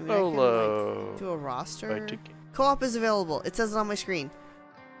 I mean, Hello. I can, like, do a roster. Right to- Co-op is available. It says it on my screen.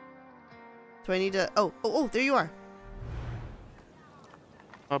 Do I need to? Oh! There you are.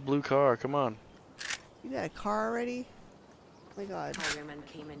 My blue car. Come on. You got a car already? Oh my God.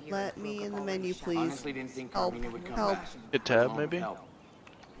 Let me in the menu, please. Honestly, didn't think Help! Carmina would come Help! back. Hit tab, maybe?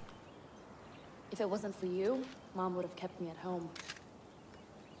 If it wasn't for you, Mom would have kept me at home.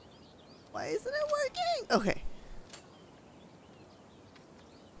 Why isn't it working? Okay.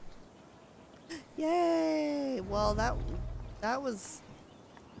 Yay! Well, that was.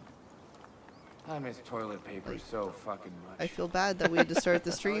 I miss toilet paper so fucking much. I feel bad that we had to start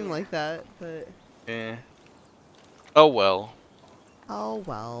the stream like that, but. Eh. Oh well. Oh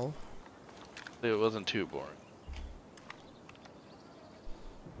well. It wasn't too boring.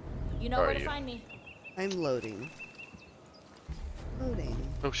 You know Are where to you? find me. I'm loading. Loading.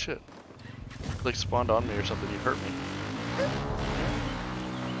 Oh shit. Like spawned on me or something. You hurt me.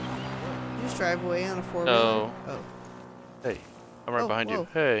 You just drive away on a four-wheeler? No. Oh. Hey. I'm right Oh, behind you. whoa.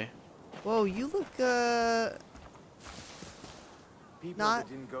 Hey. Whoa, you look, not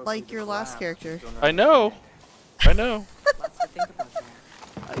like your last character. I know. I know.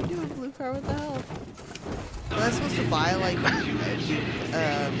 How you doing, blue car? What the hell? Was I supposed to buy, like,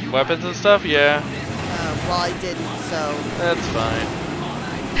 Weapons and stuff? Yeah. well, I didn't, so. That's fine.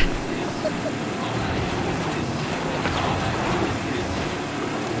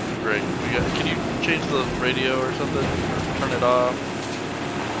 Great. Can you change the radio or something? Or turn it off?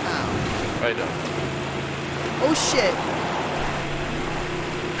 Oh. I don't. Oh, shit.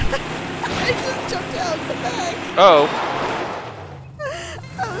 I just jumped out the back. Oh.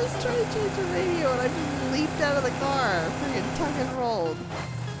 I was trying to change the radio and I just leaped out of the car. Freaking tuck and rolled.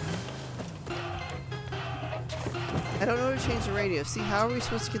 I don't know how to change the radio. See, how are we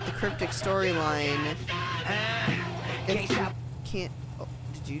supposed to get the cryptic storyline if you can't... Oh,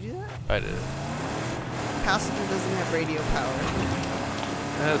 did you do that? I did. Passenger doesn't have radio power.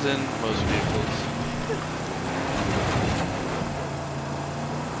 As in most vehicles.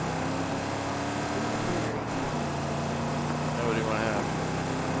 Now what do you want to have?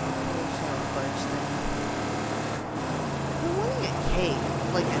 I'm wanting a cake,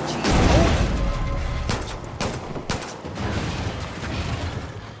 like a cheese.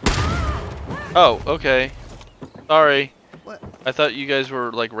 Oh, okay. Sorry. What? I thought you guys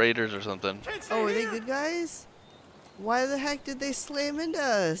were like raiders or something. Oh, are they good guys? Why the heck did they slam into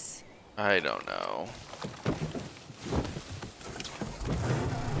us? I don't know.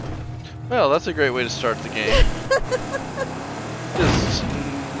 Well, that's a great way to start the game. Just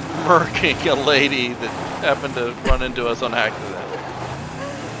murking a lady that happened to run into us on accident.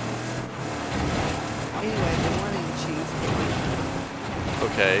 Anyway, I've been wanting a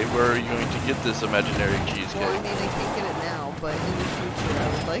cheesecake. Okay, where are you going to get this imaginary cheesecake? Well, I mean, I can't get it now, but in the future,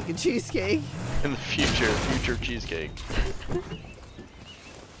 I would like a cheesecake. In the future cheesecake.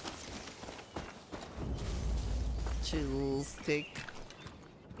 Cheesecake.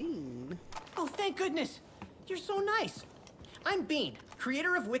 Bean. Oh, thank goodness. You're so nice. I'm Bean,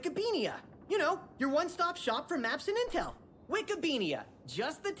 creator of Wikipedia. You know, your one-stop shop for maps and intel. Wikipedia,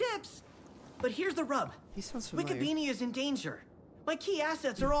 just the tips. But here's the rub. He sounds familiar. Wikipedia is in danger. My key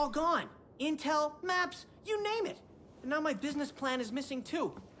assets are all gone. Intel, maps, you name it. And now my business plan is missing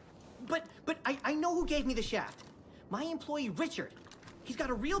too. But I know who gave me the shaft. My employee, Richard. He's got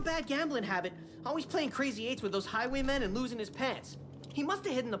a real bad gambling habit, always playing crazy eights with those highwaymen and losing his pants. He must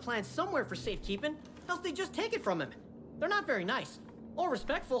have hidden the plan somewhere for safekeeping, else they just take it from him. They're not very nice, or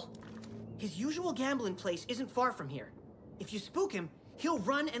respectful. His usual gambling place isn't far from here. If you spook him, he'll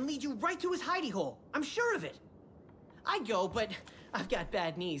run and lead you right to his hidey hole. I'm sure of it. I'd go, but I've got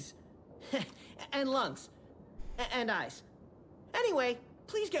bad knees. And lungs. And eyes. Anyway,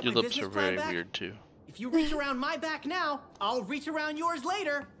 please get Your my lips business are plan very back. weird too. If you reach around my back now, I'll reach around yours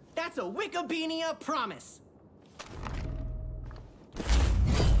later. That's a Wikipedia promise.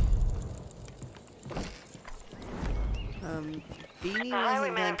 Beanie The wasn't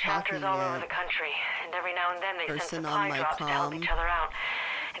highwaymen done have chapters talking all over yet. the country, and every now and then they Person send on supply my drops to help comm. each other out.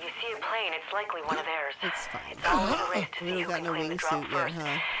 If you see a plane, it's likely one of theirs. It's fine. It's always a race to We see don't got who can no claim the drop wingsuit yet, first, huh?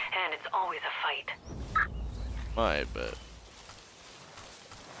 and it's always a fight. I bet.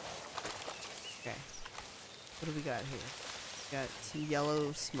 Okay. What do we got here? Got some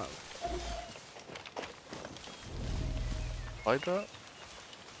yellow smoke. Light drop?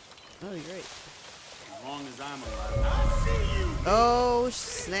 Oh, you're great. As long as I'm alive. I see you. Oh,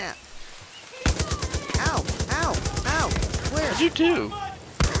 snap. Ow! Ow! Ow! Where? What'd you do?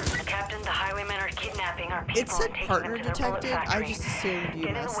 Captain, the highwaymen are kidnapping our people It said and taking partner them to their bullet detected. I factory. just assumed you Get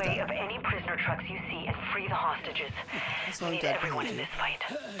in the messed way up. of any prisoner prisoner trucks you see and free the hostages. So We I'm need dead everyone behind in you. this fight.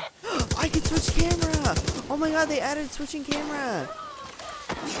 I can switch camera! Oh my god, they added switching camera!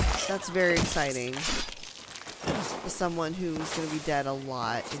 That's very exciting. As someone who's gonna be dead a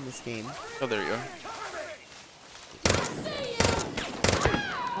lot in this game. Oh, there you go.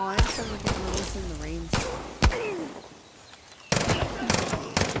 Oh, I just started getting released in the rain.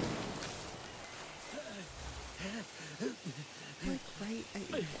 Like right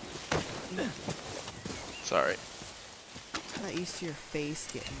at you. Sorry. I'm not used to your face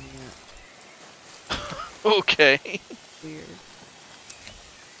getting me up. Okay. Weird.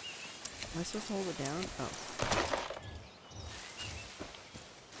 Am I supposed to hold it down? Oh.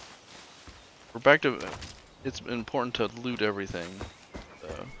 We're back to. It's important to loot everything.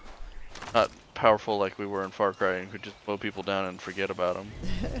 Not powerful like we were in Far Cry and could just blow people down and forget about them.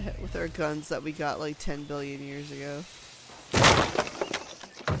 With our guns that we got like 10 billion years ago.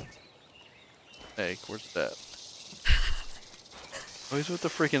 Snake, where's that? Oh, he's with the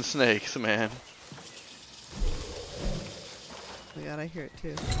freaking snakes, man. Oh my god, I hear it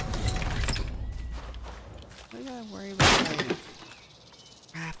too. I gotta worry about like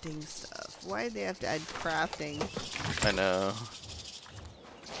crafting stuff. Why did they have to add crafting? I know.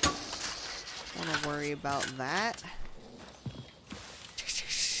 I wanna worry about that.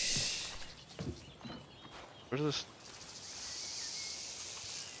 Where's this?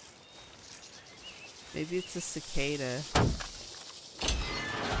 Maybe it's a cicada. God,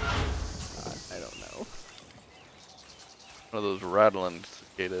 I don't know. One of those rattling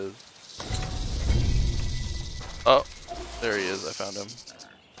cicadas. Oh, there he is. I found him.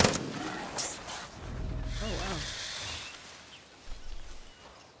 Oh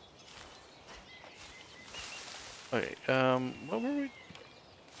wow. Okay, what were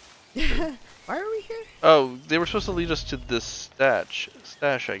we? Why are we here? Oh, they were supposed to lead us to this stash,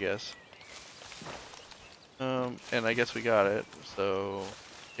 I guess. And I guess we got it, so,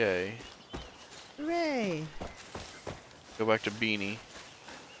 yay. Hooray! Go back to Beanie.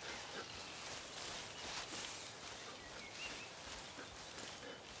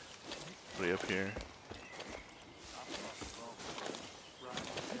 Somebody up here.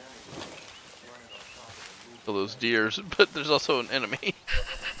 Kill those deers, but there's also an enemy.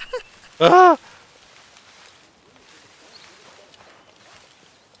 Ah!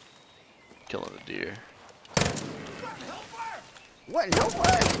 Killing the deer. What? No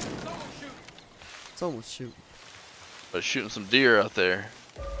what? Someone's shooting. But shooting some deer out there.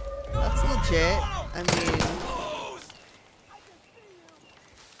 That's legit. I mean,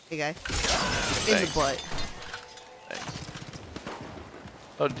 hey guy, in Thanks. the butt. Thanks.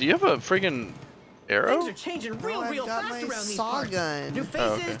 Oh, do you have a friggin' arrow? Things are changing real I've got fast my around these saw parts. gun. New faces,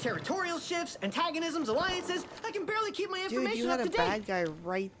 Oh, okay. territorial shifts, antagonisms, alliances. I can barely keep my information Dude, you had up a to bad date. guy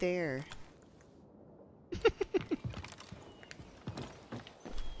right there.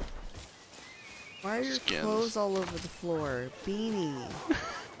 Why are your Skins. clothes all over the floor? Beanie.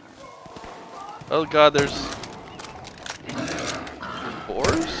 Oh god, there's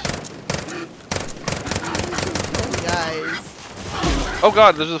boars? Guys. Oh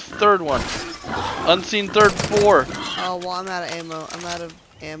god, there's a third one. Unseen third boar. Oh, well, I'm out of ammo. I'm out of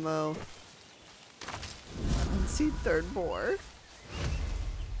ammo. Unseen third boar.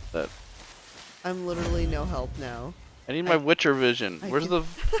 That. I'm literally no help now. I need my Witcher vision. I Where's can- the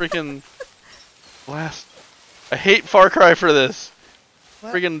freaking blast? I hate Far Cry for this.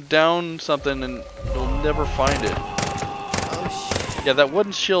 What? Friggin' down something and you'll never find it. Oh, Yeah, that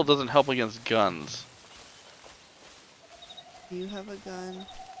wooden shield doesn't help against guns. do you have a gun?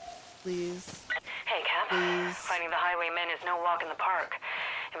 Please. Hey, Cap. Please. Fighting the highwaymen is no walk in the park.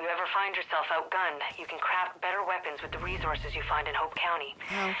 If you ever find yourself outgunned, you can craft better weapons with the resources you find in Hope County.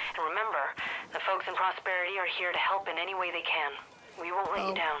 How? And remember, the folks in Prosperity are here to help in any way they can. We won't let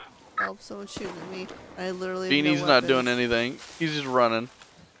you down. Help, someone's shooting at me. I literally have Beanie's no not doing weapons. anything. He's just running.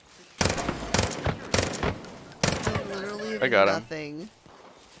 I literally have I got him. nothing.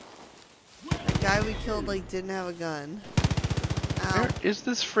 The guy we killed like didn't have a gun. Ow. Where is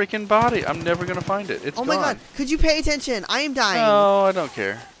this freaking body? I'm never gonna find it. It's Oh gone. my god, could you pay attention? I am dying. No, I don't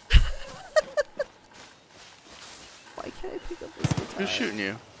care. Why can't I pick up this guitar? Who's shooting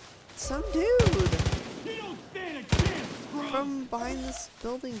you? Some dude. From behind this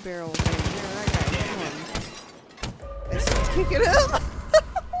building barrel thing. Yeah, that guy. Come on. I still kicking him.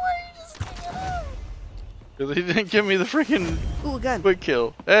 Why are you just kicking him? Because he didn't give me the freaking Ooh, a gun. quick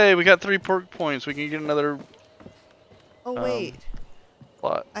kill. Hey, we got 3 perk points. We can get another Oh wait.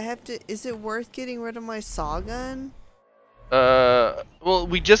 plot. I have to. Is it worth getting rid of my saw gun? Well,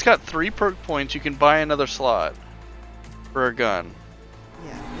 we just got 3 perk points. You can buy another slot for a gun.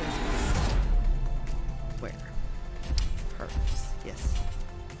 Yeah. Yes.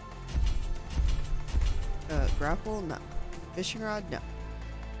 Grapple? No. Fishing rod? No.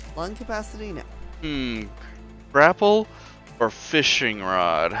 Lung capacity? No. Grapple or fishing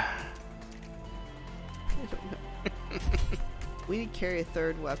rod? I don't know. We need to carry a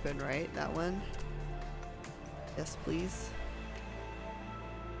third weapon, right? That one? Yes, please.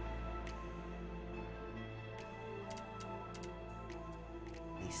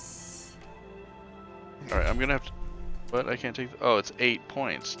 Nice. Alright, I'm gonna have to... What? I can't take... Oh, it's 8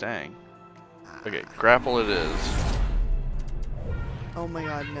 points. Dang. Okay, grapple it is. Oh my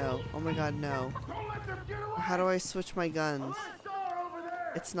god, no. Oh my god, no. How do I switch my guns?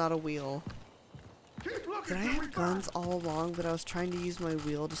 It's not a wheel. Did I have guns all along, but I was trying to use my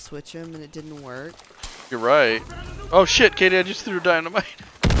wheel to switch them and it didn't work? You're right. Oh shit, Katie, I just threw dynamite.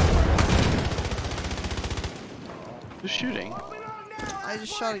 Who's shooting? I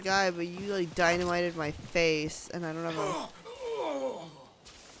just shot a guy, but you like dynamited my face, and I don't have a...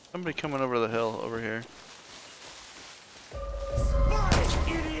 Somebody coming over the hill over here.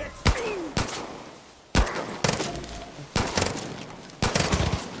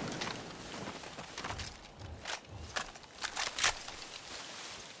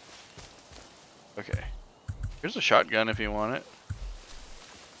 Okay. Here's a shotgun if you want it.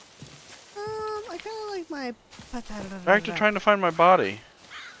 I kind of like my... Back to trying to find my body.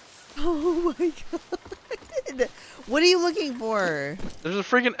 Oh my god. What are you looking for? There's a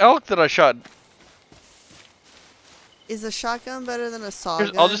freaking elk that I shot. Is a shotgun better than a saw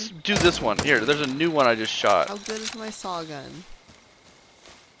Here's, gun? I'll just do this one. Here, there's a new one I just shot. How good is my saw gun?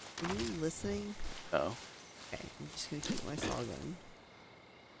 Are you listening? No. Okay, I'm just gonna keep my saw gun.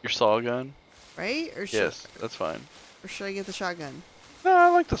 Your saw gun? Right? Or should, Yes, that's fine. Or should I get the shotgun? No, I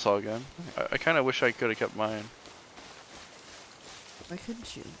like the saw gun. I kind of wish I could have kept mine. Why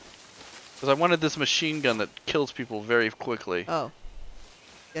couldn't you? Because I wanted this machine gun that kills people very quickly. Oh.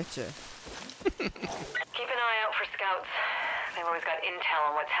 Gotcha. Keep an eye out for scouts. They've always got intel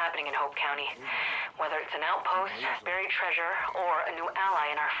on what's happening in Hope County. Whether it's an outpost, buried treasure, or a new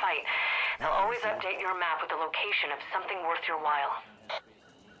ally in our fight, they'll always update your map with the location of something worth your while.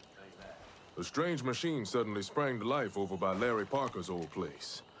 A strange machine suddenly sprang to life over by Larry Parker's old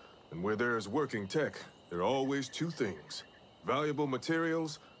place. And where there is working tech, there are always two things: valuable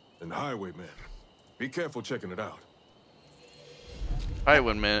materials and highwaymen. Be careful checking it out.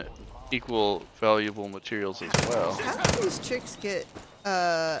 Highwaymen equal valuable materials as well. How do these chicks get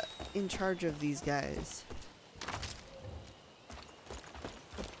in charge of these guys?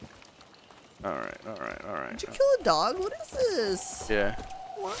 Alright, alright, alright. Did you kill a dog? What is this? Yeah.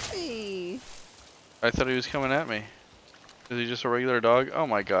 Why? I thought he was coming at me. Is he just a regular dog? Oh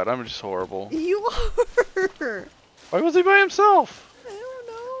my god, I'm just horrible. You are. Why was he by himself? I don't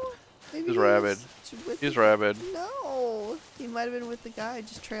know. Maybe He's rabid. He's rabid. No. He might have been with the guy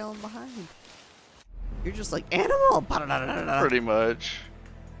just trailing behind. You're just like, animal! Pretty much.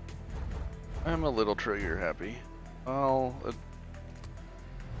 I'm a little trigger happy. Oh,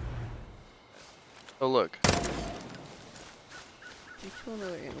 oh look. Did you kill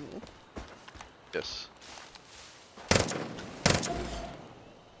another animal? Yes.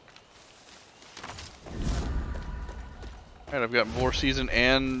 Alright, I've got boar season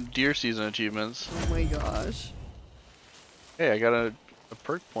and deer season achievements. Oh my gosh. Hey, I got a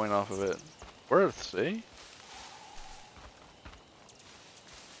perk point off of it. Worth, see?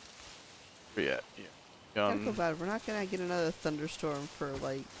 Where you at? Yeah. I feel bad. We're not gonna get another thunderstorm for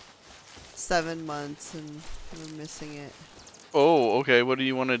like 7 months and we're missing it. Oh, okay. What do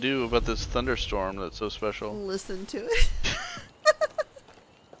you want to do about this thunderstorm that's so special? Listen to it.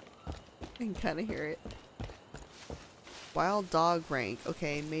 I can kind of hear it. Wild dog rank.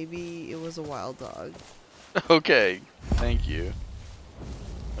 Okay, maybe it was a wild dog. Okay, thank you.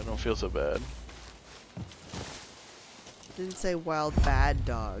 I don't feel so bad. Didn't say wild bad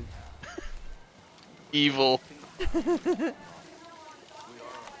dog. Evil.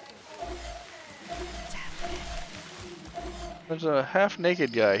 There's a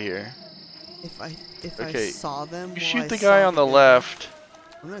half-naked guy here. If I Okay, saw them, you shoot the guy on the left.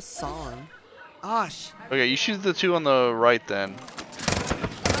 I'm gonna saw him. Gosh. Okay, you shoot the two on the right then.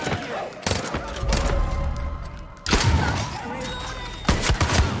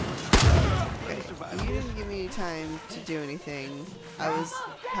 Okay, you didn't give me any time to do anything. I was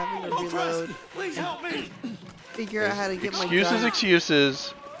having to reload. Please help me. Figure out how to get my gun. Excuses,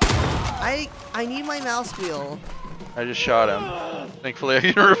 excuses. I need my mouse wheel. I just shot him. Thankfully, I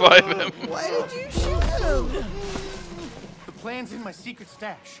can revive him. Why did you shoot him? The plan's in my secret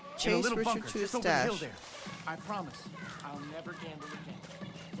stash. In a Chase little Richard bunker to his just over the hill stash. there. I promise, I'll never gamble again.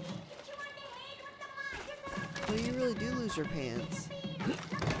 Well, you really do lose your pants.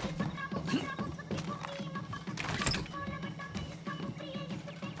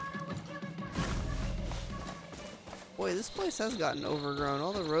 Boy, this place has gotten overgrown.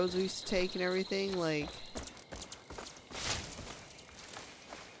 All the roads we used to take and everything, like...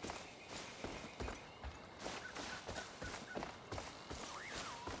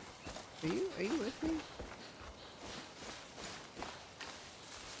 Are you with me?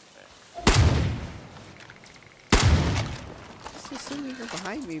 Just assuming you're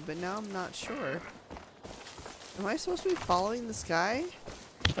behind me, but now I'm not sure. Am I supposed to be following this guy?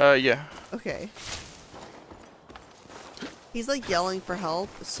 Yeah. Okay. He's like yelling for help,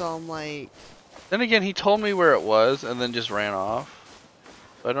 so I'm like... Then again, he told me where it was and then just ran off.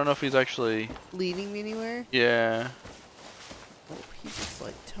 I don't know if he's actually... leading me anywhere? Yeah. Oh, he just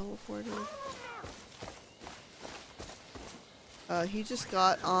like teleported. He just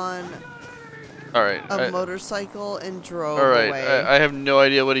got on a motorcycle and drove away. I have no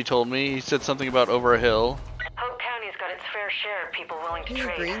idea what he told me. He said something about over a hill. Hope County's got its fair share of people willing to He's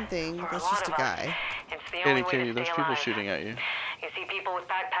trade. a green thing. For That's a lot just a of us, guy. It's the only way Katie, to there's stay people alive. shooting at you. You see people with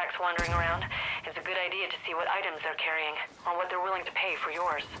backpacks wandering around. It's a good idea to see what items they're carrying or what they're willing to pay for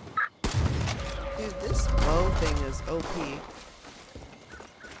yours. Dude, this bow thing is OP.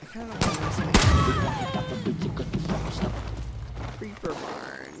 I kind of want this thing. Creeper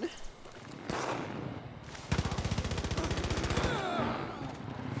barn.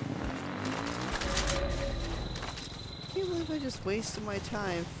 I can't believe I just wasted my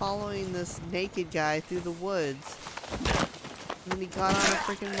time following this naked guy through the woods. And then he got on a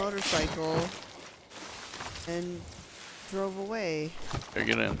freaking motorcycle and drove away. Here,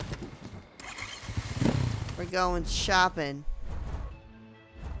 get in. We're going shopping.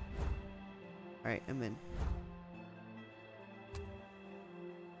 Alright, I'm in.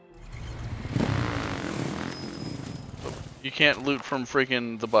 You can't loot from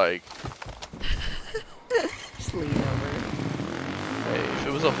freaking the bike. Just lean over. Hey, if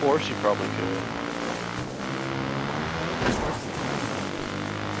it was a horse, you probably could.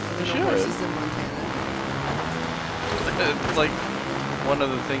 You should. Horses in Montana. It's like one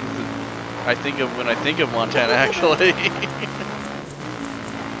of the things that I think of when I think of Montana, actually.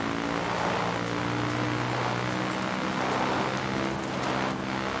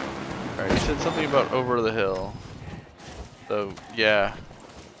 Alright, you said something about over the hill. So, yeah.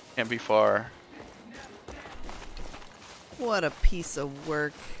 Can't be far. What a piece of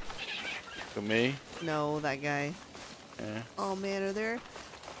work. To me? No, that guy. Yeah. Oh man, are there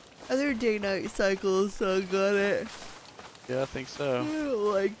day-night cycles? So I got it. Yeah, I think so. I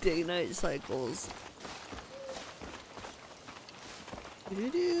don't like day-night cycles.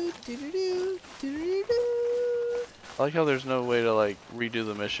 Do-do-do, do-do-do, do-do-do. I like how there's no way to like redo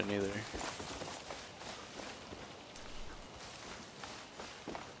the mission either.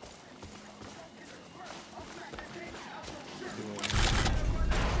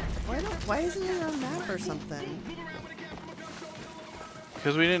 Why isn't it on a map or something?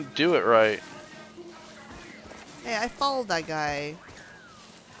 Because we didn't do it right. Hey, I followed that guy.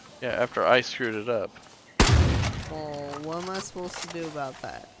 Yeah, after I screwed it up. Well, what am I supposed to do about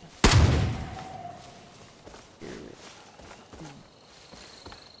that?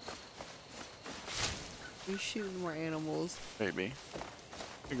 Are you shooting more animals? Maybe.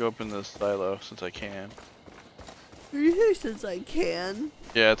 I can go up in this silo since I can. Since I can.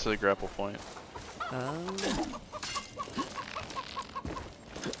 Yeah, it's a grapple point. Oh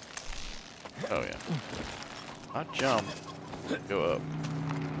yeah. Not jump. Go up.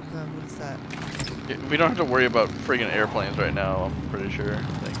 What's that? We don't have to worry about friggin' airplanes right now, I'm pretty sure,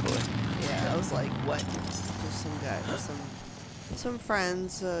 thankfully. Yeah, I was like, what? There's some guy, some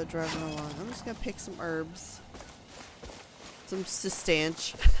friends driving along. I'm just gonna pick some herbs. Some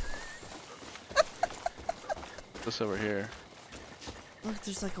sustanch. This over here. Look,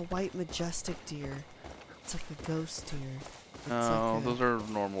 there's like a white majestic deer. It's like a ghost deer. It's No, like those are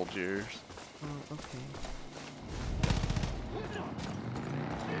normal deers. Oh, okay.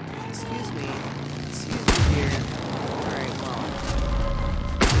 Excuse me, dear. Alright, well.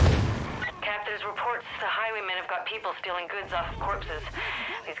 Cap, there's reports the highwaymen have got people stealing goods off of corpses.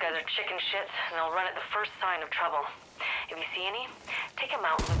 These guys are chicken shits, and they'll run at the first sign of trouble. If you see any, take them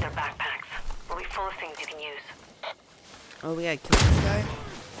out and loot their backpacks. They'll be full of things you can use. Oh, we gotta kill this guy?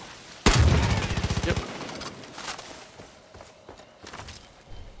 Yep.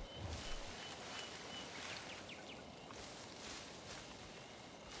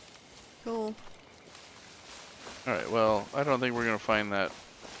 Cool. Alright, well, I don't think we're gonna find that.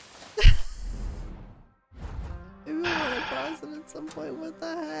 Maybe we'll want to cross it at some point. What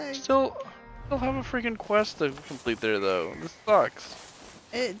the heck? Still have a freaking quest to complete there, though. This sucks.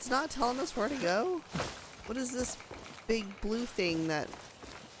 It's not telling us where to go? What is this big blue thing that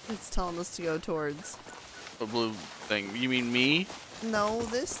it's telling us to go towards? A blue thing. You mean me? No,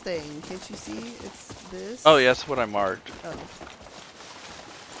 this thing. Can't you see? It's this. Oh, yeah, that's what I marked. Oh.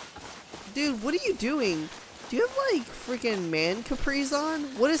 Dude, what are you doing? Do you have like freaking man capris on?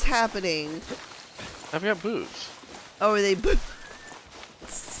 What is happening? I've got boots. Oh, are they boots?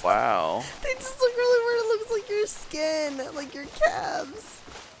 Wow. They just look really weird. It looks like your skin, like your calves.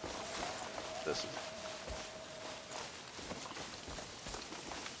 This is...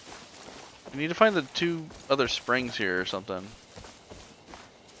 We need to find the 2 other springs here or something.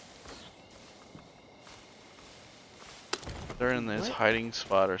 They're in this hiding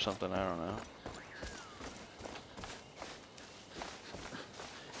spot or something, I don't know.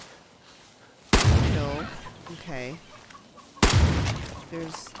 No. Okay.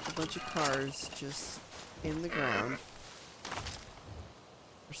 There's a bunch of cars just in the ground.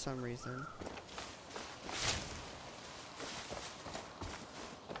 For some reason.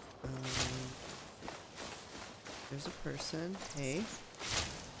 There's a person. Hey.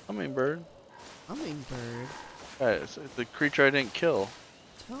 Hummingbird. Hummingbird. It's the creature I didn't kill.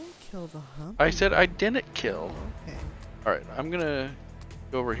 Don't kill the hummingbird. I said I didn't kill. Okay. Alright, I'm gonna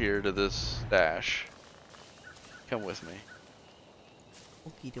go over here to this stash. Come with me.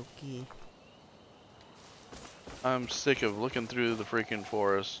 Okie dokie. I'm sick of looking through the freaking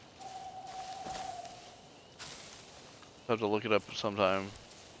forest. Have to look it up sometime.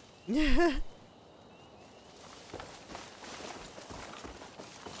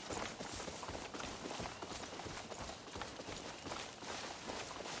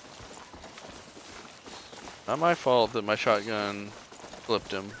 Not my fault that my shotgun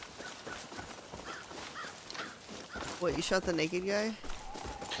flipped him. What, you shot the naked guy?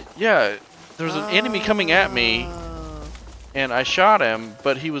 Yeah, there was an enemy coming at me, and I shot him,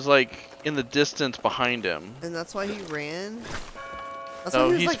 but he was like in the distance behind him. And that's why he ran? That's No, why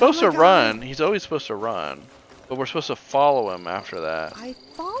he was he's like, supposed "Oh to my run. God." He's always supposed to run, but we're supposed to follow him after that. I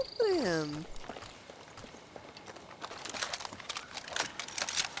followed him.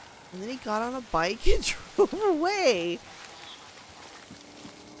 And then he got on a bike and drove away.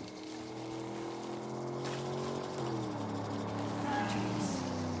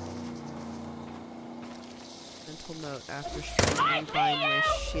 Mental note, after streaming, find my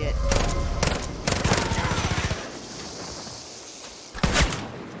shit.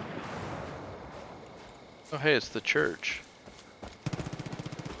 Oh hey, it's the church.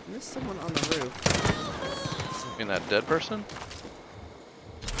 There's someone on the roof. You mean that dead person?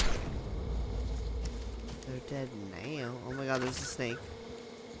 They're dead now. Oh my god, there's a snake.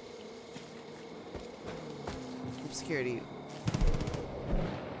 I'm scared of you.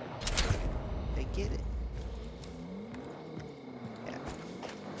 I get it. Yeah.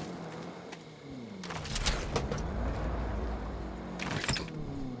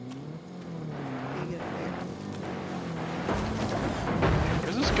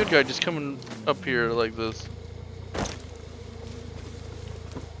 There's this good guy just coming up here like this.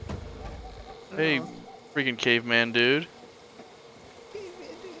 Hey, freaking caveman dude.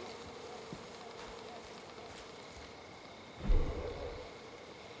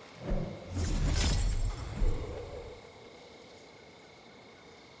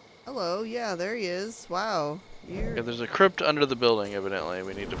 Hello, yeah, there he is. Wow. You're... Yeah, there's a crypt under the building, evidently,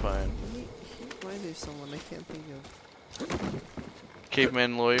 we need to find. He reminded me of someone I can't think of.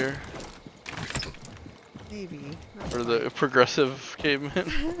 Caveman lawyer? Maybe. Or the progressive caveman?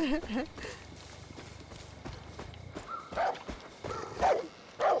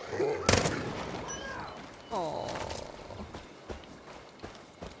 Aww.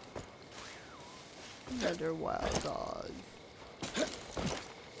 Another wild dog.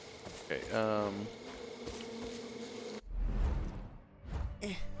 Okay,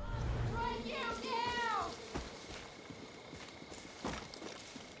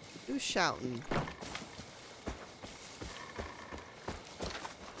 Who's shouting?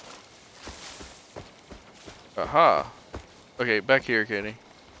 Aha! Okay, back here, Katie.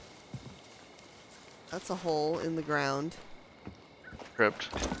 That's a hole in the ground. Crypt.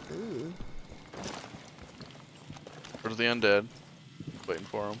 Ooh. Where's the undead? Waiting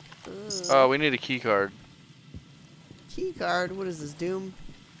for him. Oh, we need a key card. Key card? What is this? Doom?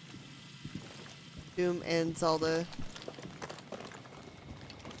 Doom and Zelda.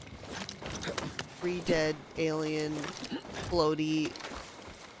 3 dead alien floaty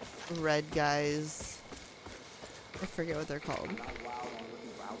red guys. I forget what they're called.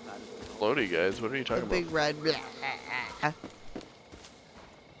 Floaty guys, what are you talking The big red.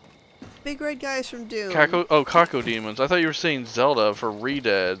 Big red guys from Doom. Kako demons. I thought you were saying Zelda for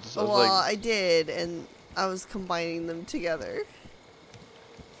re-deads. I was Well, like, I did, and I was combining them together.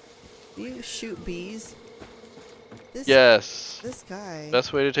 Do you shoot bees? This guy.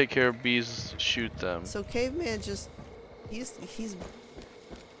 Best way to take care of bees is shoot them. So caveman just he's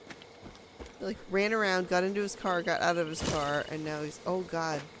like ran around, got into his car, got out of his car, and now he's oh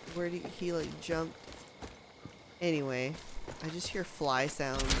god, where did he like jump? Anyway, I just hear fly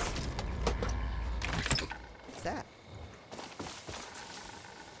sounds. What's that?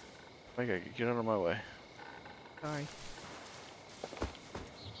 Okay, get out of my way. Sorry.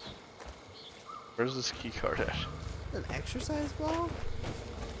 Where's this key card at? An exercise ball?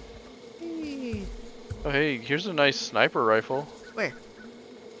 Hey. Oh hey, here's a nice sniper rifle. Where?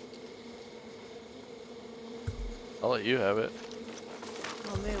 I'll let you have it.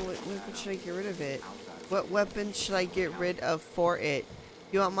 Oh man, what weapon should I get rid of it? What weapon should I get rid of for it?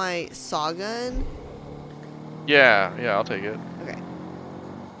 You want my saw gun? Yeah, I'll take it. Okay.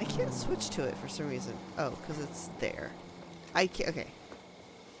 I can't switch to it for some reason. Oh, because it's there. I can't. Okay.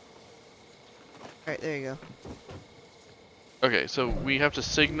 Alright, there you go. Okay, so we have to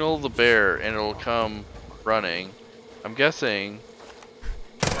signal the bear and it'll come running. I'm guessing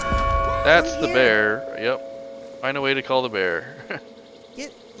that's the bear. Yep. Find a way to call the bear.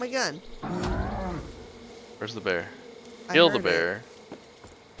 Get my gun. Where's the bear? Kill the bear.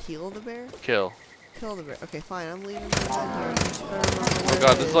 Kill the bear? Kill. Kill the bear. Okay, fine. I'm leaving my gun here. Oh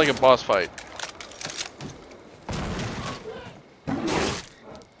god, this is like a boss fight.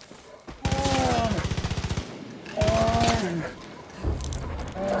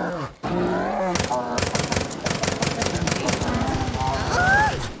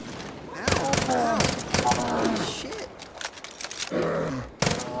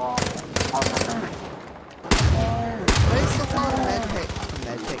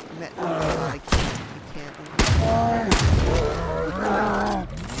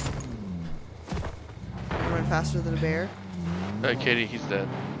 Faster than a bear? Katie, he's dead.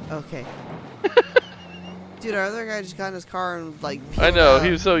 Okay. Dude, our other guy just got in his car and like I know, out. he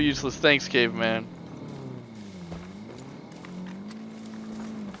was so useless. Thanks, caveman.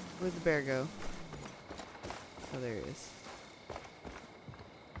 Where'd the bear go? Oh, there he is.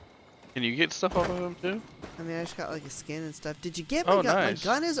 Can you get stuff off of him too? I mean, I just got like a skin and stuff. Did you get my gun? Nice.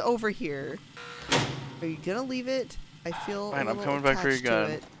 My gun is over here. Are you gonna leave it? I feel Fine, a I'm little coming back for your attached to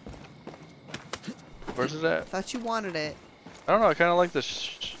gun. it. Where's it at? Thought you wanted it. I don't know, I kind of like the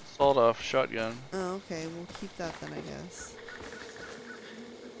sawed-off shotgun. Oh, okay. We'll keep that then, I guess.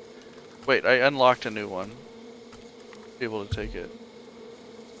 Wait, I unlocked a new one. Be able to take it.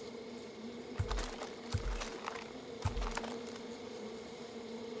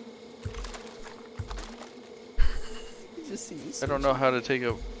 You just see me I don't know how to take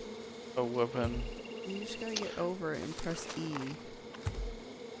a weapon. You just gotta get over it and press E.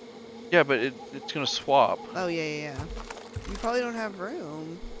 Yeah, but it's gonna swap. Oh, yeah. You probably don't have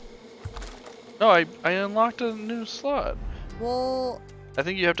room. No, I unlocked a new slot. Well, I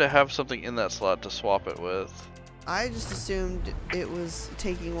think you have to have something in that slot to swap it with. I just assumed it was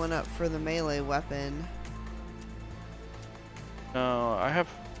taking one up for the melee weapon. No, I have...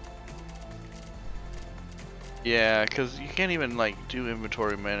 Yeah, because you can't even, like, do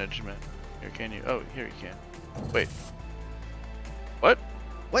inventory management. Here, can you? Oh, here you can. Wait. What?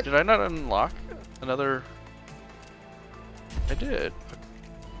 What? Did I not unlock another... I did.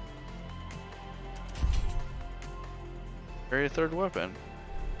 Carry a third weapon.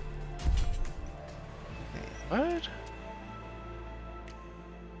 Okay. What?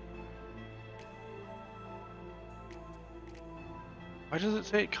 Why does it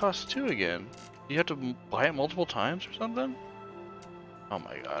say it costs 2 again? You have to buy it multiple times or something? Oh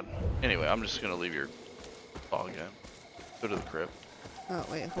my god. Anyway, I'm just gonna leave your ball again. Go to the crypt. Oh,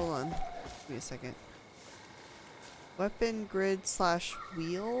 wait, hold on. Give me a second. Weapon grid /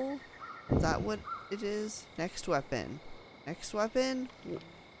 wheel? Is that what it is? Next weapon. Next weapon?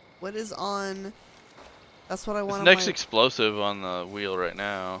 What is on... That's what I want. Next explosive on the wheel right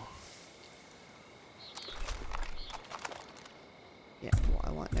now. Yeah, well,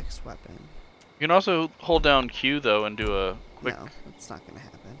 I want next weapon. You can also hold down Q though and do a quick... No, it's not gonna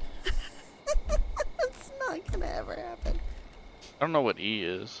happen. It's not gonna ever happen. I don't know what E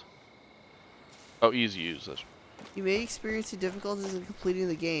is. Oh, E's used. That's... You may experience the difficulties in completing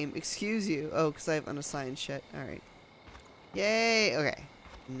the game. Excuse you. Oh, because I have unassigned shit. Alright. Yay! Okay.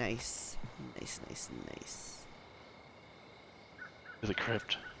 Nice. Nice. To the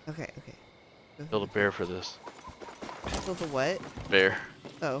crypt. Okay. Build a bear for this. Build a what? Bear.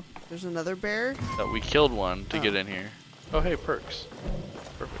 Oh, there's another bear? No, we killed one to get in here. Oh, hey, perks.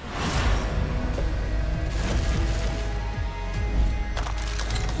 Perfect.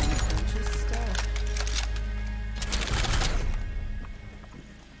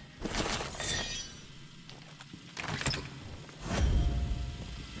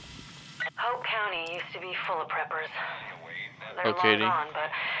 full of preppers. They're Oh, Katie. long gone, but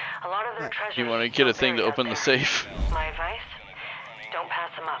a lot of their treasures. You want to get a thing to open the safe? My advice: don't pass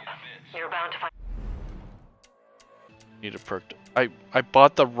them up. You're bound to find. Need a perk. I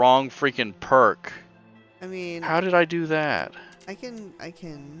bought the wrong freaking perk. I mean, how did I do that? I can.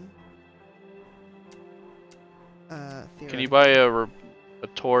 Can you buy a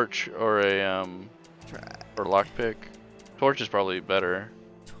torch or a or lockpick? Torch is probably better.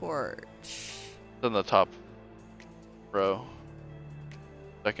 Torch. It's in the top row.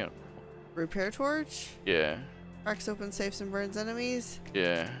 Second. Repair torch. Yeah. Cracks open safes and burns enemies.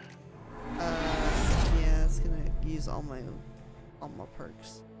 Yeah. Yeah, it's gonna use all my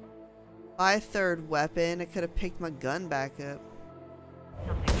perks. Buy third weapon. I could have picked my gun back up.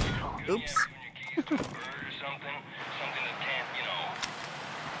 Oops.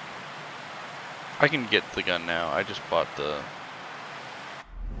 I can get the gun now. I just bought the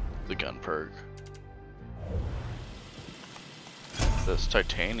gun perk. That's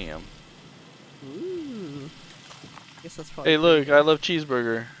titanium. Ooh. Guess that's probably. Hey, look! I love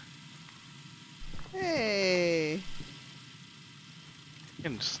cheeseburger. Hey.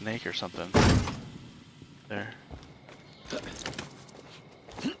 Fucking snake or something. There.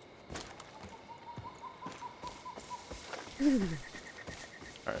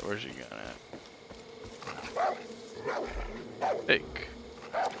 Alright, where's your gun at? Fake.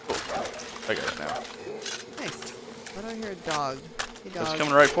 Oh, I got it now. Nice. Why do I hear a dog? Hey, dog. It's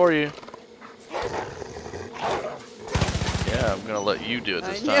coming right for you. Yeah, I'm gonna let you do it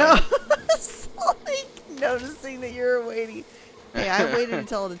this time. It's like noticing that you're waiting. Hey, I waited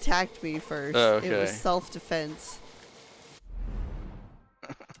until it attacked me first. Oh, okay. It was self-defense.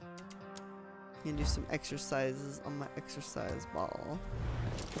 Gonna do some exercises on my exercise ball.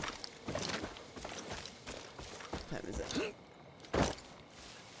 What time is it?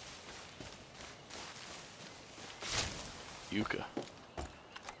 Yucca.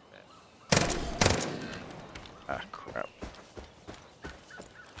 Ah, crap.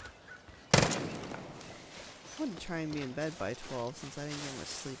 I want to try and be in bed by 12 since I didn't get much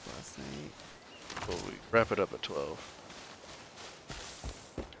sleep last night. Well, we wrap it up at 12.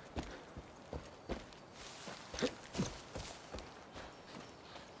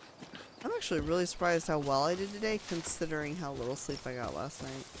 I'm actually really surprised how well I did today considering how little sleep I got last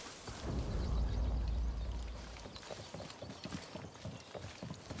night.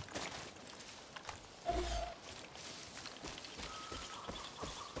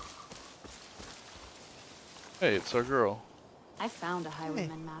 Hey, it's our girl. I found a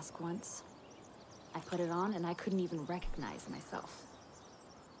highwayman mask once. I put it on and I couldn't even recognize myself.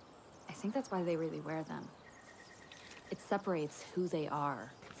 I think that's why they really wear them. It separates who they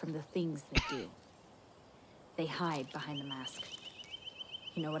are from the things they do. They hide behind the mask.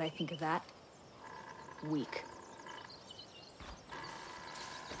 You know what I think of that? Weak.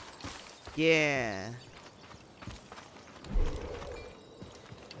 Yeah.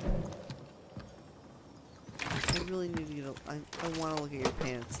 I really need to get a... I want to look at your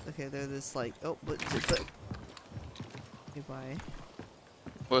pants. Okay, they're this like... Oh, but... Okay, bye.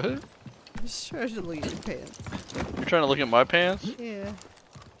 What? I'm just trying to look at your pants. You're trying to look at my pants? Yeah.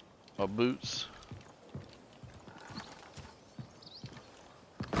 My boots?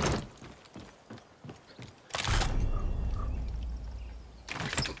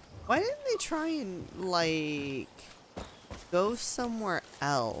 Why didn't they try and, like... go somewhere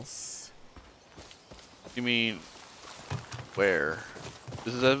else? You mean... where?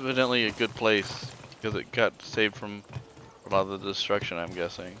 This is evidently a good place because it got saved from a lot of the destruction, I'm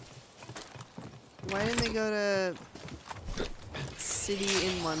guessing. Why didn't they go to... city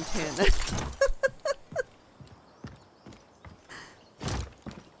in Montana?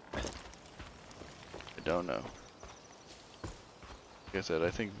 I don't know. Like I said, I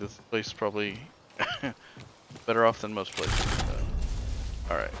think this place is probably better off than most places. So.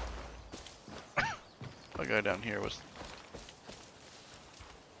 Alright. My guy down here was...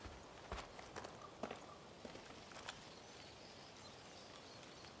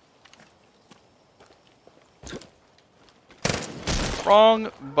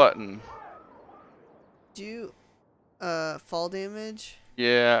 Wrong button. Do fall damage?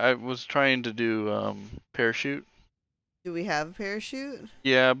 Yeah, I was trying to do parachute. Do we have a parachute?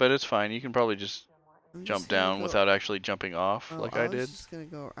 Yeah, but it's fine. You can probably just I'm jump just gonna down go- without actually jumping off Oh, like I was did. Just gonna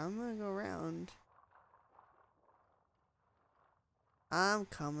go. I'm gonna go around. I'm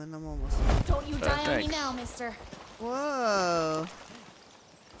coming. I'm almost. Don't you die on me thanks. now, mister. Whoa.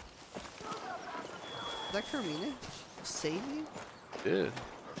 Is that Carmina? Save you? Did.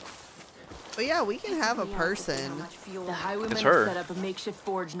 But yeah, we can have a person. The highwaymen It's her. set up a makeshift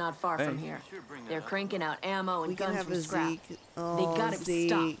forge not far from Hey. here. They're cranking out ammo and We can guns have from a scrap. Zeke. They Oh, gotta be Zeke.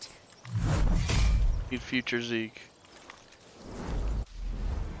 stopped. Need future Zeke.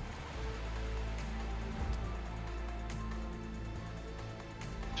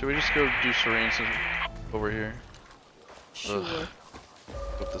 Should we just go do Serene over here? Sure. Ugh.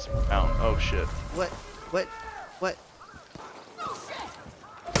 With this mountain. Oh shit. What? What? What?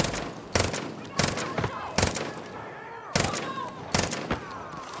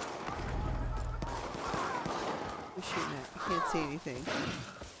 Who's shooting at? I can't see anything.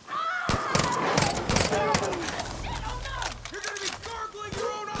 You're gonna be gargling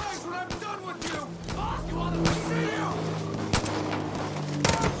your own eyes when I'm done with you! Boss, you want to see you!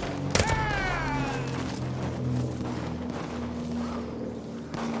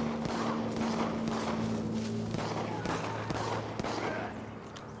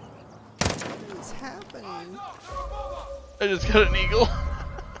 What is happening? I just got an eagle.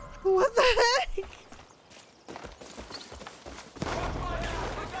 What the heck?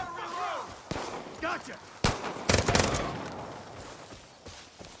 Gotcha!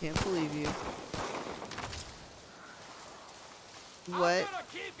 Can't believe you. What? I'm gonna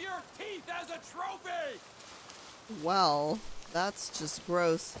keep your teeth as a trophy! Well, that's just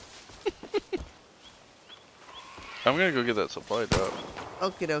gross. I'm gonna go get that supply drop.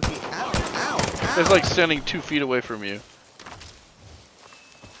 Okie dokie. Ow, ow, ow. It's like standing 2 feet away from you.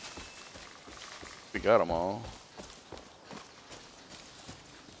 We got them all.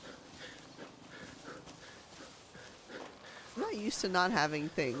 I'm not used to not having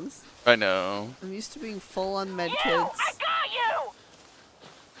things. I know. I'm used to being full on med kits. I got you!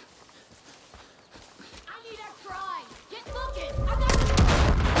 I need extra eyes. Get looking.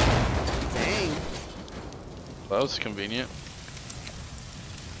 Dang. That was convenient.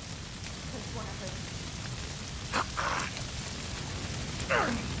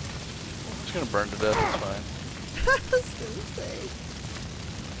 It's gonna burn to death, it's fine. I was gonna say.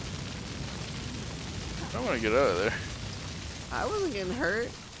 I don't want to get out of there. I wasn't getting hurt.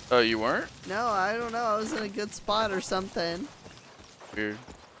 Oh, you weren't? No, I don't know. I was in a good spot or something. Weird.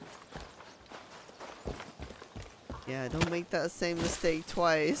 Yeah, don't make that same mistake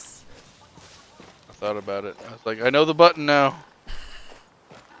twice. I thought about it. I was like, I know the button now.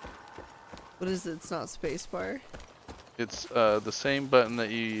 What is it? It's not spacebar. It's the same button that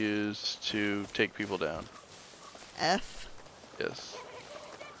you use to take people down. F. Yes.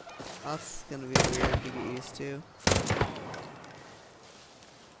 That's gonna be weird to get used to.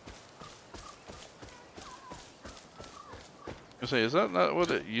 I say, is that not what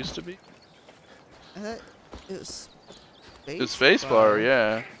it used to be? I thought it was spacebar. It's spacebar,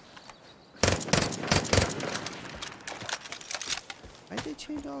 yeah. Why'd they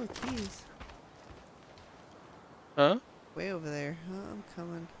change all the keys? Huh? Way over there. Oh, I'm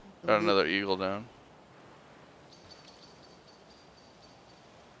coming. Got another eagle down.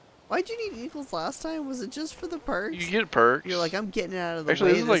 Why'd you need eagles last time? Was it just for the perks? You get perks. You're like, I'm getting it out of the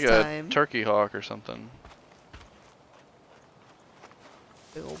Actually, way this is like time. a turkey hawk or something.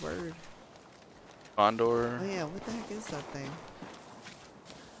 Big old bird. Condor. Oh yeah, what the heck is that thing?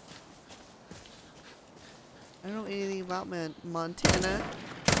 I don't know anything about Montana.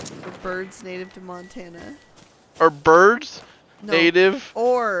 Or birds native to Montana. Are birds No, native?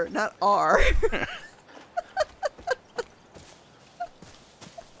 Or, not are.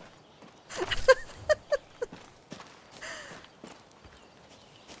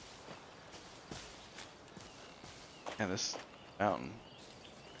 And this mountain.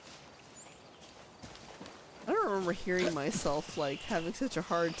 I don't remember hearing myself like having such a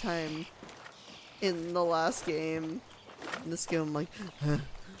hard time in the last game. In this game, I'm like,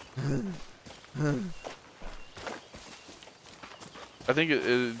 I think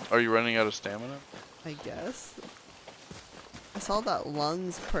are you running out of stamina? I guess. I saw that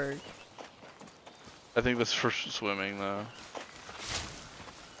lungs perk. I think that's for swimming though.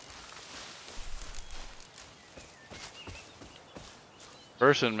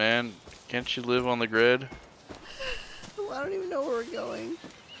 Person, man, can't you live on the grid? I don't even know where we're going.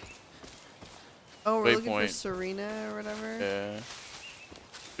 Oh, we're looking for Waypoint. Serena or whatever? Yeah.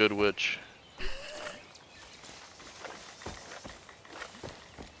 Good witch.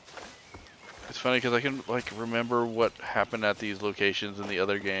 It's funny because I can like remember what happened at these locations in the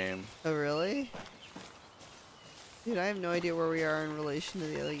other game. Oh, really? Dude, I have no idea where we are in relation to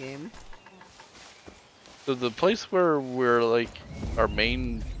the other game. So the place where we're like our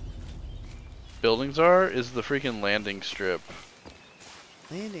main buildings are is the freaking landing strip.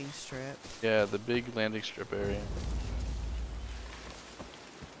 Landing strip? Yeah, the big landing strip area.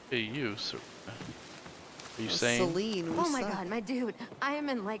 Hey, you, sir. Are you saying? Celine, Oh my god, my dude. I am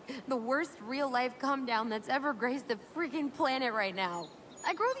in like the worst real life come down that's ever graced the freaking planet right now.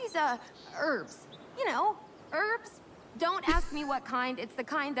 I grow these herbs. You know, herbs. Don't ask me what kind, it's the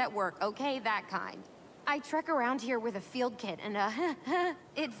kind that work, okay? That kind. I trek around here with a field kit and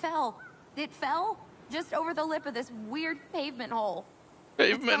it fell. It fell just over the lip of this weird pavement hole.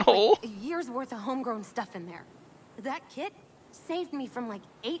 Pavement hole? Like a year's worth of homegrown stuff in there. That kit saved me from like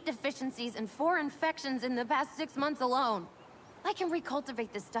 8 deficiencies and 4 infections in the past 6 months alone. I can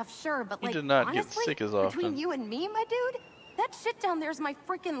recultivate this stuff, sure, but like, did not honestly, get sick as often. between you and me, my dude, that shit down there is my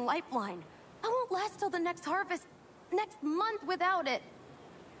freaking lifeline. I won't last till the next harvest, next month without it.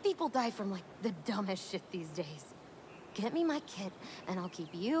 People die from like the dumbest shit these days. Get me my kit, and I'll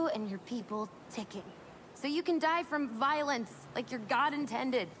keep you and your people ticking. So you can die from violence, like your God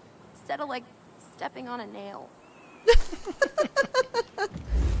intended, instead of like stepping on a nail.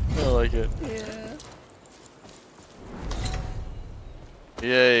 I like it. Yeah.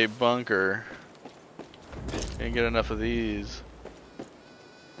 Yay, bunker. Can't get enough of these.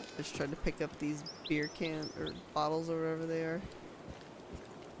 I just tried to pick up these beer cans or bottles or whatever they are.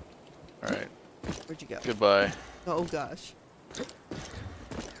 Alright. Where'd you go? Goodbye. Oh gosh.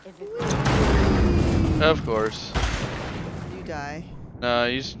 Of course. You die. No,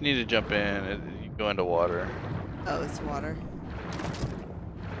 you just need to jump in. You go into water. Oh, it's water.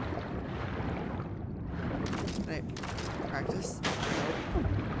 Can I practice?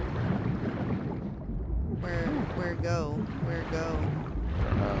 Where go? Where go?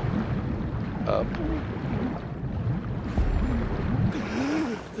 Up.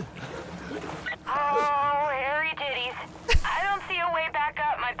 Oh, hairy titties. I don't see a way back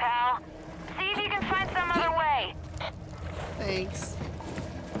up, my pal. See if you can find some other way. Thanks.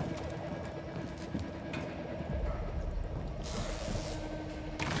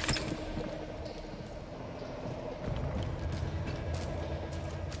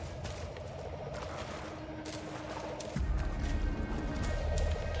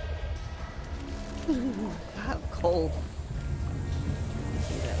 God, I'm cold.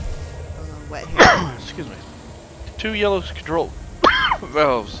 Wet hair. Excuse me. 2 yellow control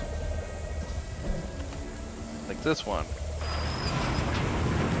valves. Like this one.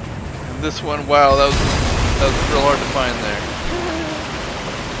 And this one, wow, that was real hard to find there.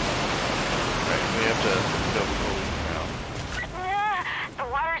 Right, we have to go now. The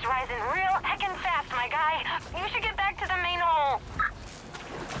water's rising real heckin' fast, my guy. You should get back to the main hole.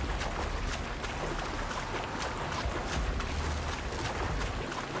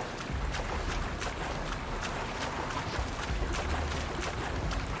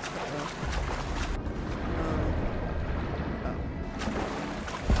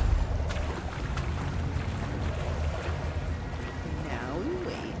 Now we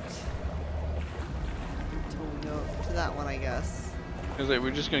wait until we go to that one, I guess. I was like,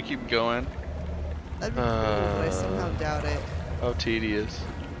 we're just gonna keep going. That'd be cool, but I somehow doubt it. How tedious.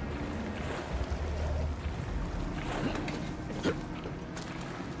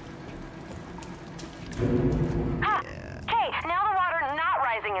 Okay, now the water not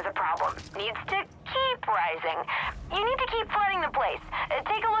rising is a problem. Needs to keep rising. You need to keep flooding the place.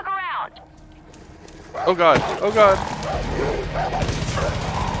 Take a look around. Oh god, oh god.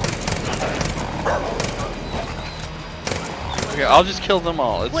 Okay, I'll just kill them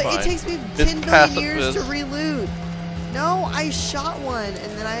all. It's Wait, fine. it takes me It's 10 billion pacifist. years to reload. No, I shot one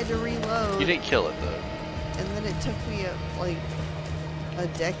and then I had to reload. You didn't kill it though. And then it took me like a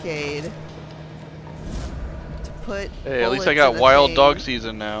decade to put. Hey, at least I bullets got in a wild thing. dog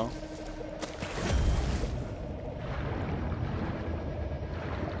season now.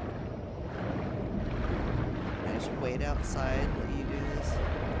 Can I just wait outside and let you do this?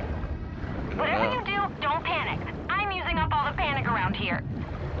 Whatever you do, don't panic. I'm using up all the panic around here.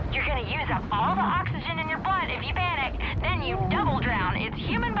 You're gonna use up all the oxygen in your blood if you panic. Then you double drown. It's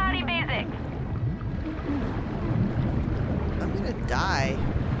human body basics. I'm gonna die.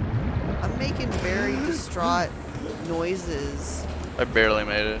 I'm making very distraught noises. I barely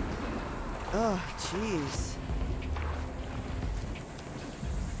made it. Oh, jeez.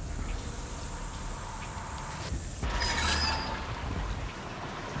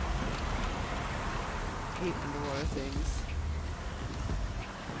 Hate more things.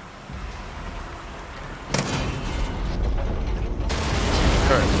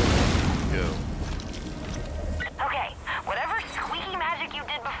 Go. Okay, whatever squeaky magic you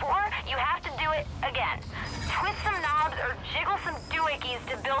did before, you have to do it again. Twist some knobs or jiggle some doohickeys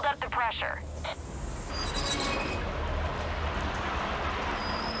to build up the pressure.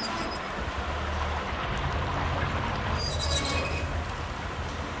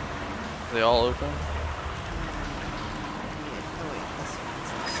 Are they all open?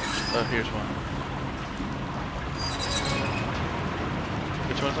 Oh, here's one.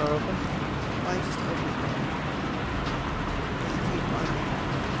 Which one's not open? I just opened it.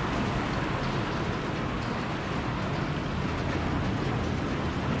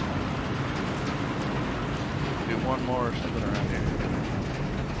 Do one more or something around here.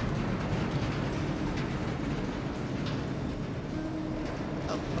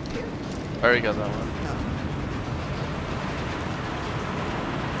 Oh, up here? I already got that one.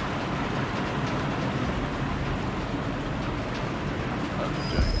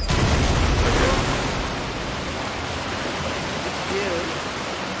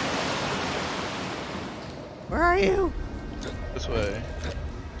 Where are you? This way.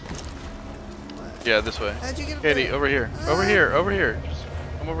 Yeah, this way. How'd you get up Katie, there? over here. Over here. Over here. Just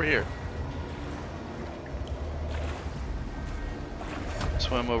come over here.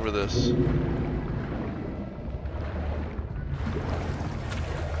 Swim over this. Oh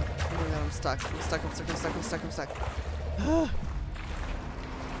my god, I'm stuck. I'm stuck. I'm stuck. I'm stuck. I'm stuck. I'm stuck.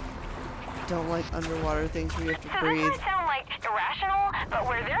 Don't like underwater things where you have to breathe. This might sound like irrational, but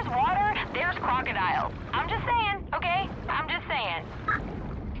where there's water, there's crocodiles. I'm just saying, okay? I'm just saying.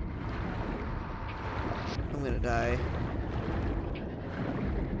 I'm gonna die.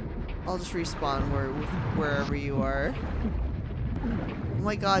 I'll just respawn wherever you are. Oh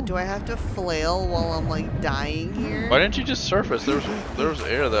my god, do I have to flail while I'm like dying here? Why didn't you just surface? There was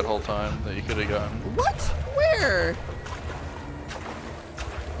air that whole time that you could have gotten. What? Where?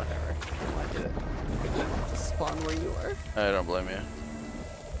 Spawn where you are. I don't blame you.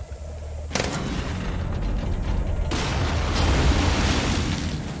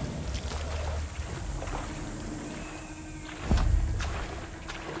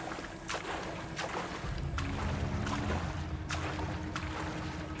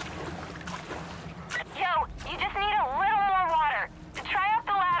 Yo, you just need a little more water. Try up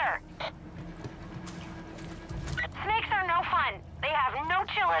the ladder. Snakes are no fun. They have no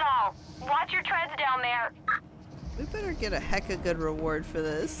chill at all. Watch your treads down there. We better get a heck of good reward for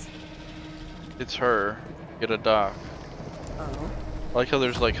this. It's her. Get a dock. Oh. I like how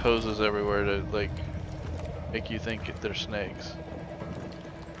there's like hoses everywhere to like make you think they're snakes.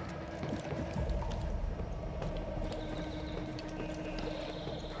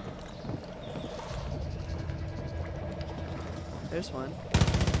 There's one.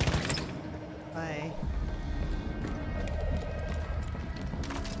 Bye.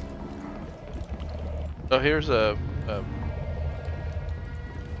 So here's a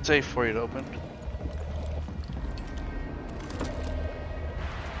safe for you to open.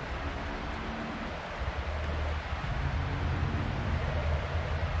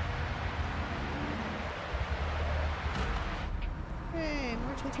 Hey,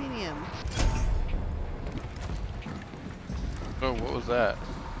 more titanium. Oh, what was that?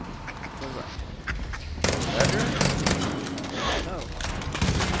 What was Badger? Oh.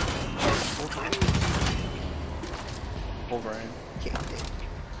 Wolverine. Kicked it.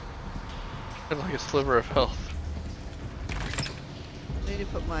 Had like a sliver of health. I need to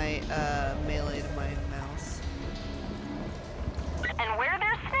put my melee to my mouse. And where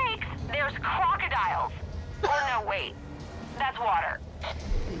there's snakes, there's crocodiles. Or no, wait. That's water.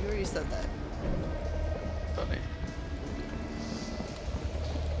 You already said that. Funny.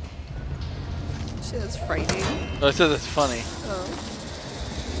 Shit, that's frightening. Oh, I said that's funny. Oh.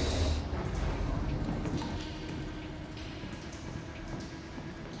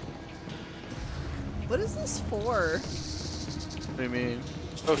 What is this for? What do you mean?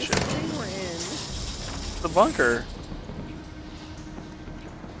 Oh This shit. thing we're in. The bunker.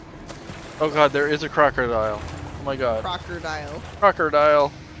 Oh god, there is a crocodile. Oh my god. Crocodile.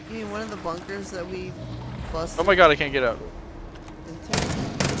 Crocodile. You mean one of the bunkers that we busted? Oh my god, I can't get out.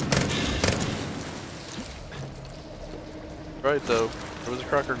 Right though, there was a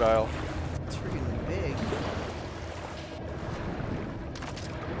crocodile. It's freaking big.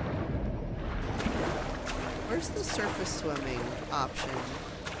 Where's the surface swimming option?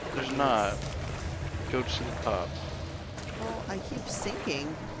 There's not. Go to the top. Well, I keep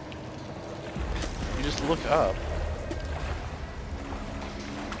sinking. You just look up.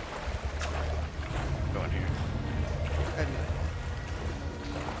 Go in here.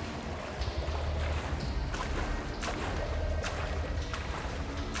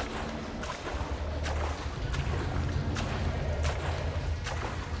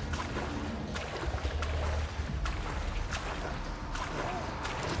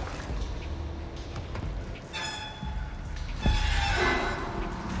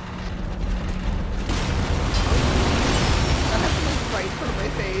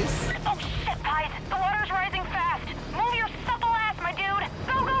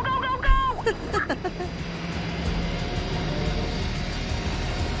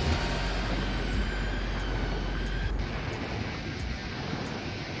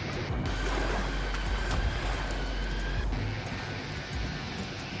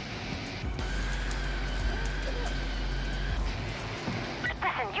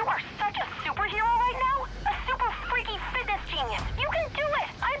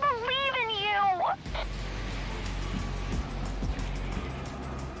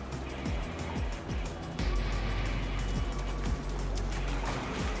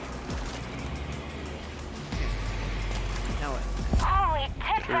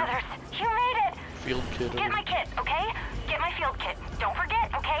 Feathers, you made it! field kit. Get my kit, okay? Get my field kit. Don't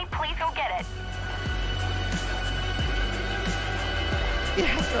forget, okay? Please go get it. Yeah,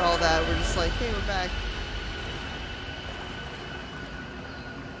 after all that, we're just like, hey, we're back.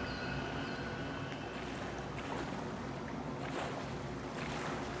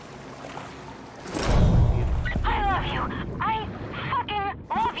 I love you. I fucking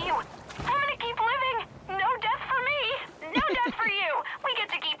love you. I'm gonna keep living. No death for me. No death for you. We get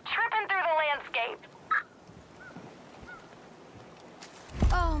to keep tripping through the landscape.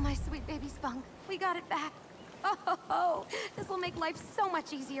 Oh, my sweet baby Spunk. We got it back. Oh, this will make life so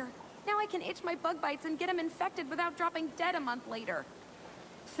much easier. Now I can itch my bug bites and get them infected without dropping dead a month later.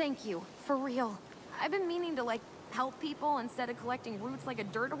 Thank you, for real. I've been meaning to, like, help people instead of collecting roots like a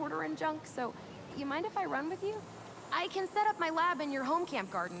dirt hoarder and junk, so you mind if I run with you? I can set up my lab in your home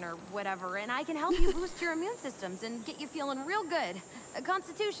camp garden or whatever, and I can help you boost your immune systems and get you feeling real good. A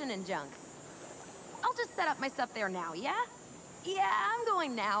constitution and junk. I'll just set up my stuff there now, yeah? Yeah, I'm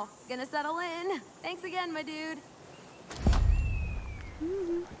going now. Gonna settle in. Thanks again, my dude.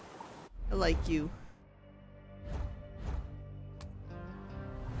 I like you.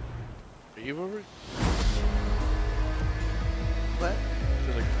 Are you over? What?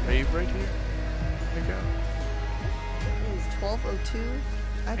 There's a grave right here. There you go. It is 12:02.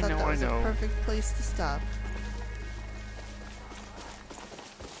 I thought that was a perfect place to stop.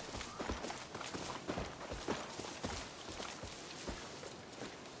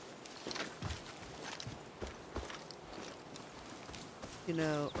 You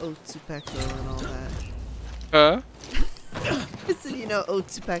know, Otsupeko and all that. Huh? I said, you know,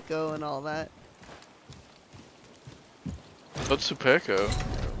 Otsupeko and all that. Otsupeko?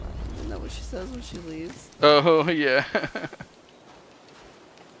 Isn't that what she says when she leaves? Oh, yeah.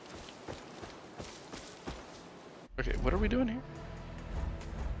 Okay, what are we doing here?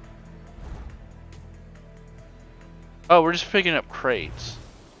 Oh, we're just picking up crates.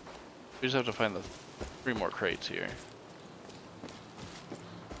 We just have to find the 3 more crates here.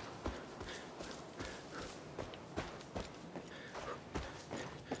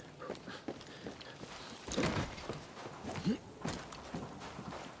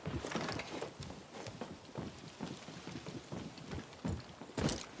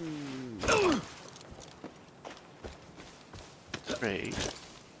 Great.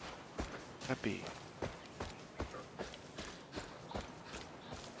 Happy.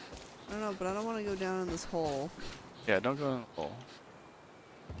 I don't know, but I don't want to go down in this hole. Yeah, don't go in the hole.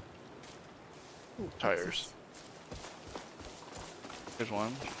 Ooh, Tires. There's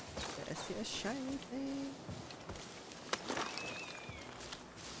one. I see a shiny thing.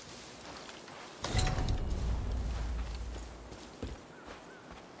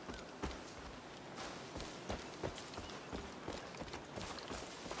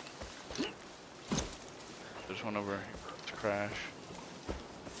 There's one over here to crash.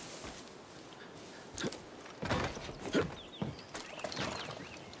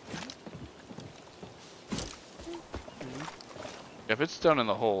 If it's down in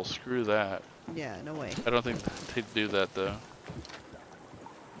the hole, screw that. Yeah, no way. I don't think they'd do that though.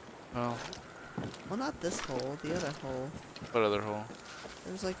 Well, not this hole, the other hole. What other hole?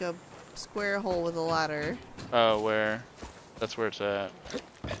 There's like a square hole with a ladder. Oh, where? That's where it's at.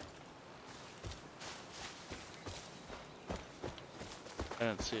 I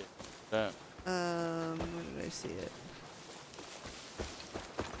didn't see it. That. Where did I see it?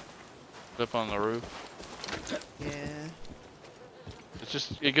 Up on the roof. Yeah. It's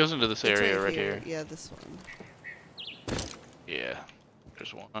just, it goes into this It's area right here. Yeah, this one. Yeah.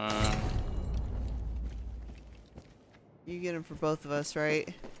 There's one. You get him for both of us,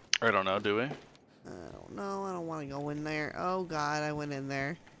 right? I don't know, do we? I don't know. I don't want to go in there. Oh god, I went in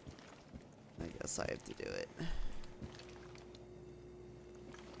there. I guess I have to do it.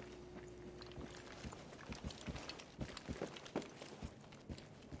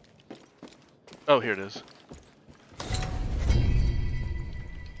 Oh, here it is.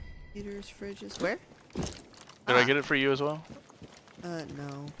 Heaters, fridges. Where? Did I get it for you as well?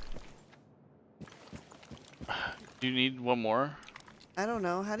 No. Do you need one more? I don't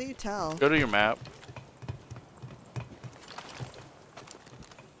know. How do you tell? Go to your map.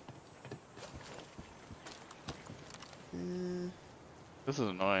 This is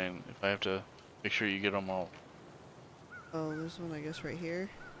annoying if I have to make sure you get them all. Oh, there's one I guess right here.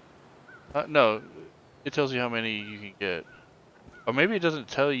 No, it tells you how many you can get. Or maybe it doesn't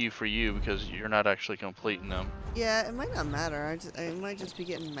tell you for you because you're not actually completing them. Yeah, it might not matter. I might just be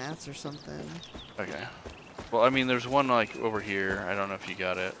getting mats or something. Okay. Well, I mean, there's one like over here. I don't know if you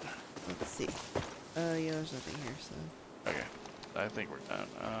got it. Let's see. Yeah, there's nothing here, so. Okay. I think we're done.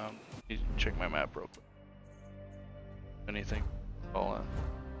 Need to check my map real quick. Anything? All in.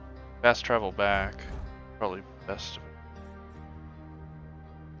 Fast travel back. Probably best.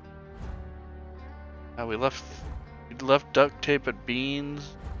 We left duct tape at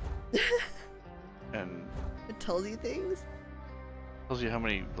Beans. And it tells you things? Tells you how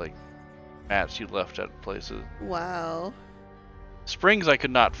many like mats you left at places. Wow. Springs I could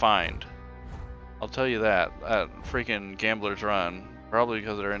not find. I'll tell you that. At freaking Gambler's Run. Probably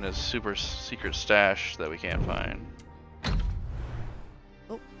because they're in this super secret stash that we can't find.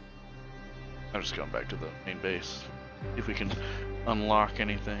 Oh. I'm just going back to the main base. See if we can unlock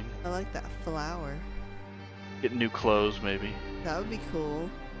anything. I like that flower. Get new clothes maybe. That would be cool.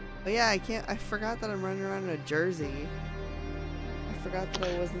 But yeah, I forgot that I'm running around in a jersey. I forgot that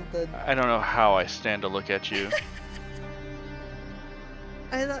I wasn't the... I don't know how I stand to look at you.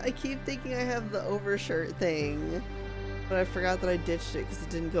 I keep thinking I have the overshirt thing. But I forgot that I ditched it because it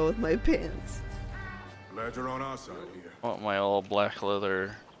didn't go with my pants. Glad you're on our side here. I want my all black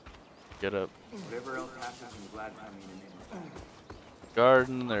leather get up. Whatever else happens, I'm glad I mean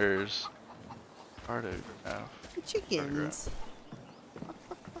Garden, there's cartograph. Chickens.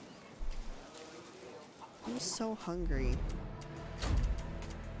 I'm so hungry.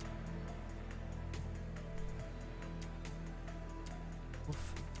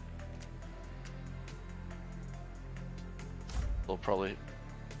 Oof. We'll probably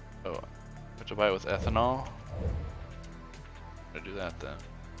have to buy it with ethanol. I'm gonna do that then.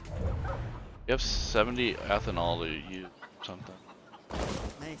 You have 70 ethanol to use or something.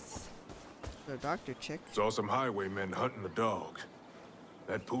 Nice. So Dr. Chick. Saw some highwaymen hunting the dog.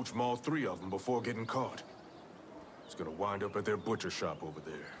 That pooch mauled 3 of them before getting caught. He's gonna wind up at their butcher shop over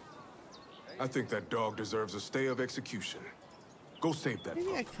there. I think that dog deserves a stay of execution. Go save that Maybe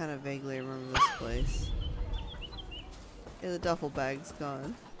pup. I kind of vaguely remember this place. Yeah, the duffel bag's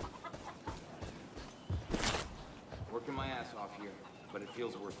gone. Working my ass off here, but it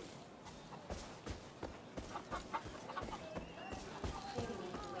feels worth it.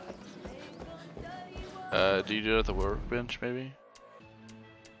 Do you do it at the workbench maybe?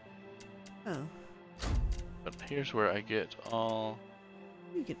 Oh. But here's where I get all...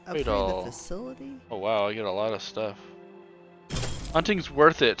 You can Wait, upgrade the facility? Oh wow, I get a lot of stuff. Hunting's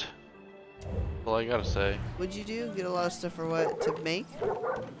worth it. That's all I gotta say. What'd you do? Get a lot of stuff for what? To make?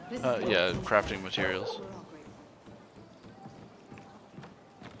 Yeah, crafting materials.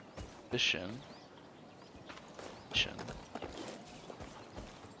 Fishing.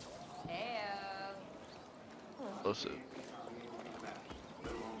 Explosive.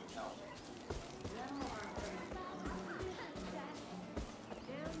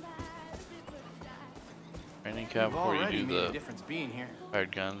 Training camp before you do the difference being here.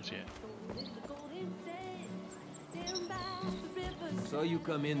 fired guns, yeah. So you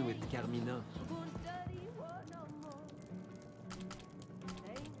come in with Carmina.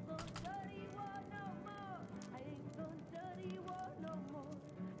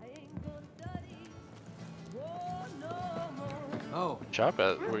 Oh, Shop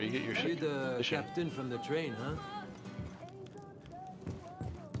at where you get your you're shit. the fishing. captain from the train, huh?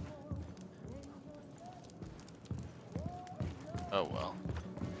 Oh well.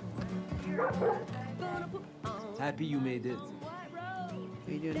 Happy you made it. What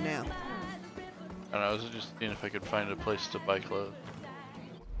are you doing now? I don't know, I was just seeing if I could find a place to buy clothes.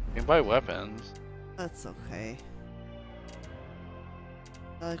 You can buy weapons. That's okay.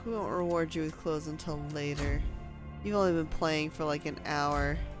 Like, we won't reward you with clothes until later. You've only been playing for like an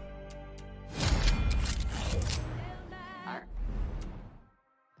hour.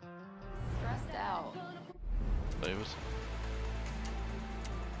 Stressed out. Davis.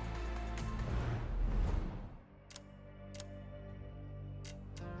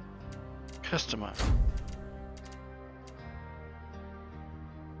 Customize.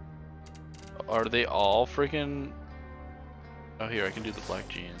 Are they all freaking... Oh, here, I can do the black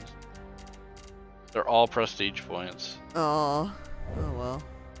jeans. They're all prestige points. Oh. Oh well.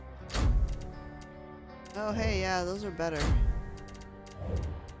 Oh hey, yeah, those are better.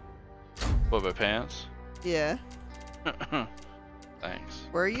 What, my pants? Yeah. Thanks.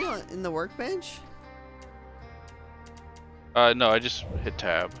 Where are you? In the workbench? No, I just hit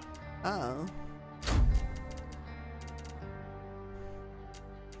tab. Oh.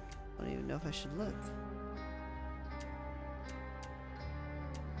 I don't even know if I should look.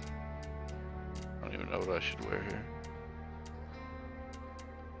 I don't even know what I should wear here.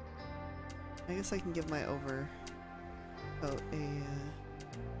 I guess I can give my overcoat a,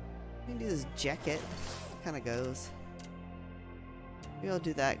 I can do this jacket. Kind of goes. Maybe I'll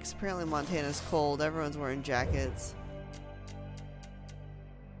do that, because apparently Montana's cold. Everyone's wearing jackets.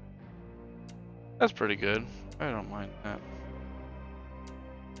 That's pretty good. I don't mind that.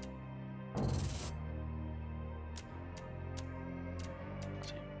 Let's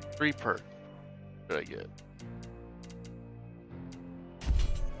see. 3 perks. What did I get?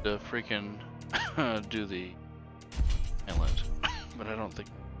 The freaking do the inlet, but I don't think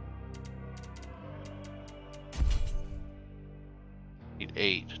need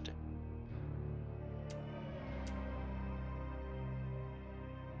 8.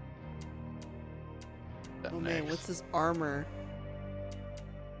 Oh man, what's this armor?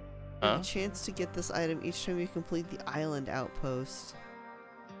 You have a chance to get this item each time you complete the island outpost.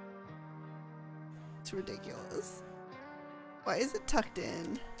 It's ridiculous. Why is it tucked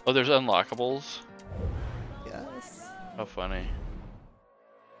in? Oh, there's unlockables? Yes. How funny.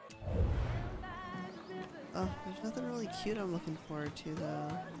 Oh, there's nothing really cute I'm looking forward to though.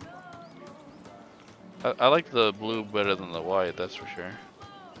 I like the blue better than the white, that's for sure.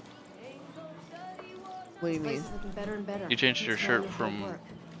 What do you mean? Looking better and better. You changed your shirt from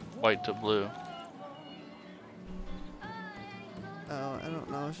white to blue. Oh, I don't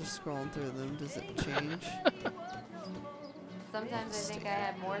know. I was just scrolling through them. Does it change? Sometimes I think I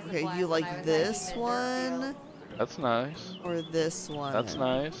had more Okay, supplies you when I like was this hiking the one? That's nice. Or this one? That's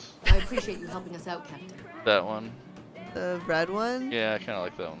nice. I appreciate you helping us out, Captain. That one. The red one? Yeah, I kind of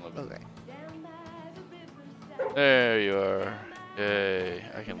like that one a little bit. Okay. There you are. Yay.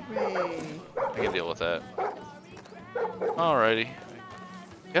 I can deal with that. Alrighty.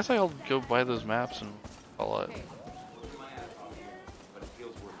 Guess I'll go buy those maps and call it.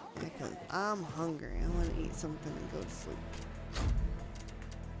 Because I'm hungry. I want to eat something and go to sleep.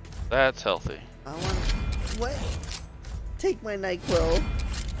 That's healthy. I want to... What? Take my NyQuil.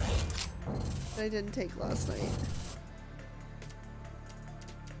 I didn't take last night.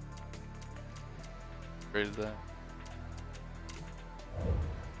 Rated that.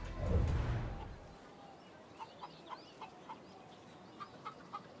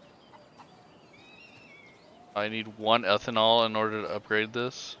 I need 1 ethanol in order to upgrade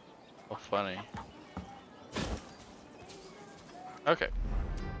this. Oh, funny. Okay.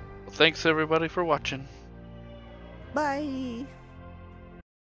 Well, thanks everybody for watching. Bye.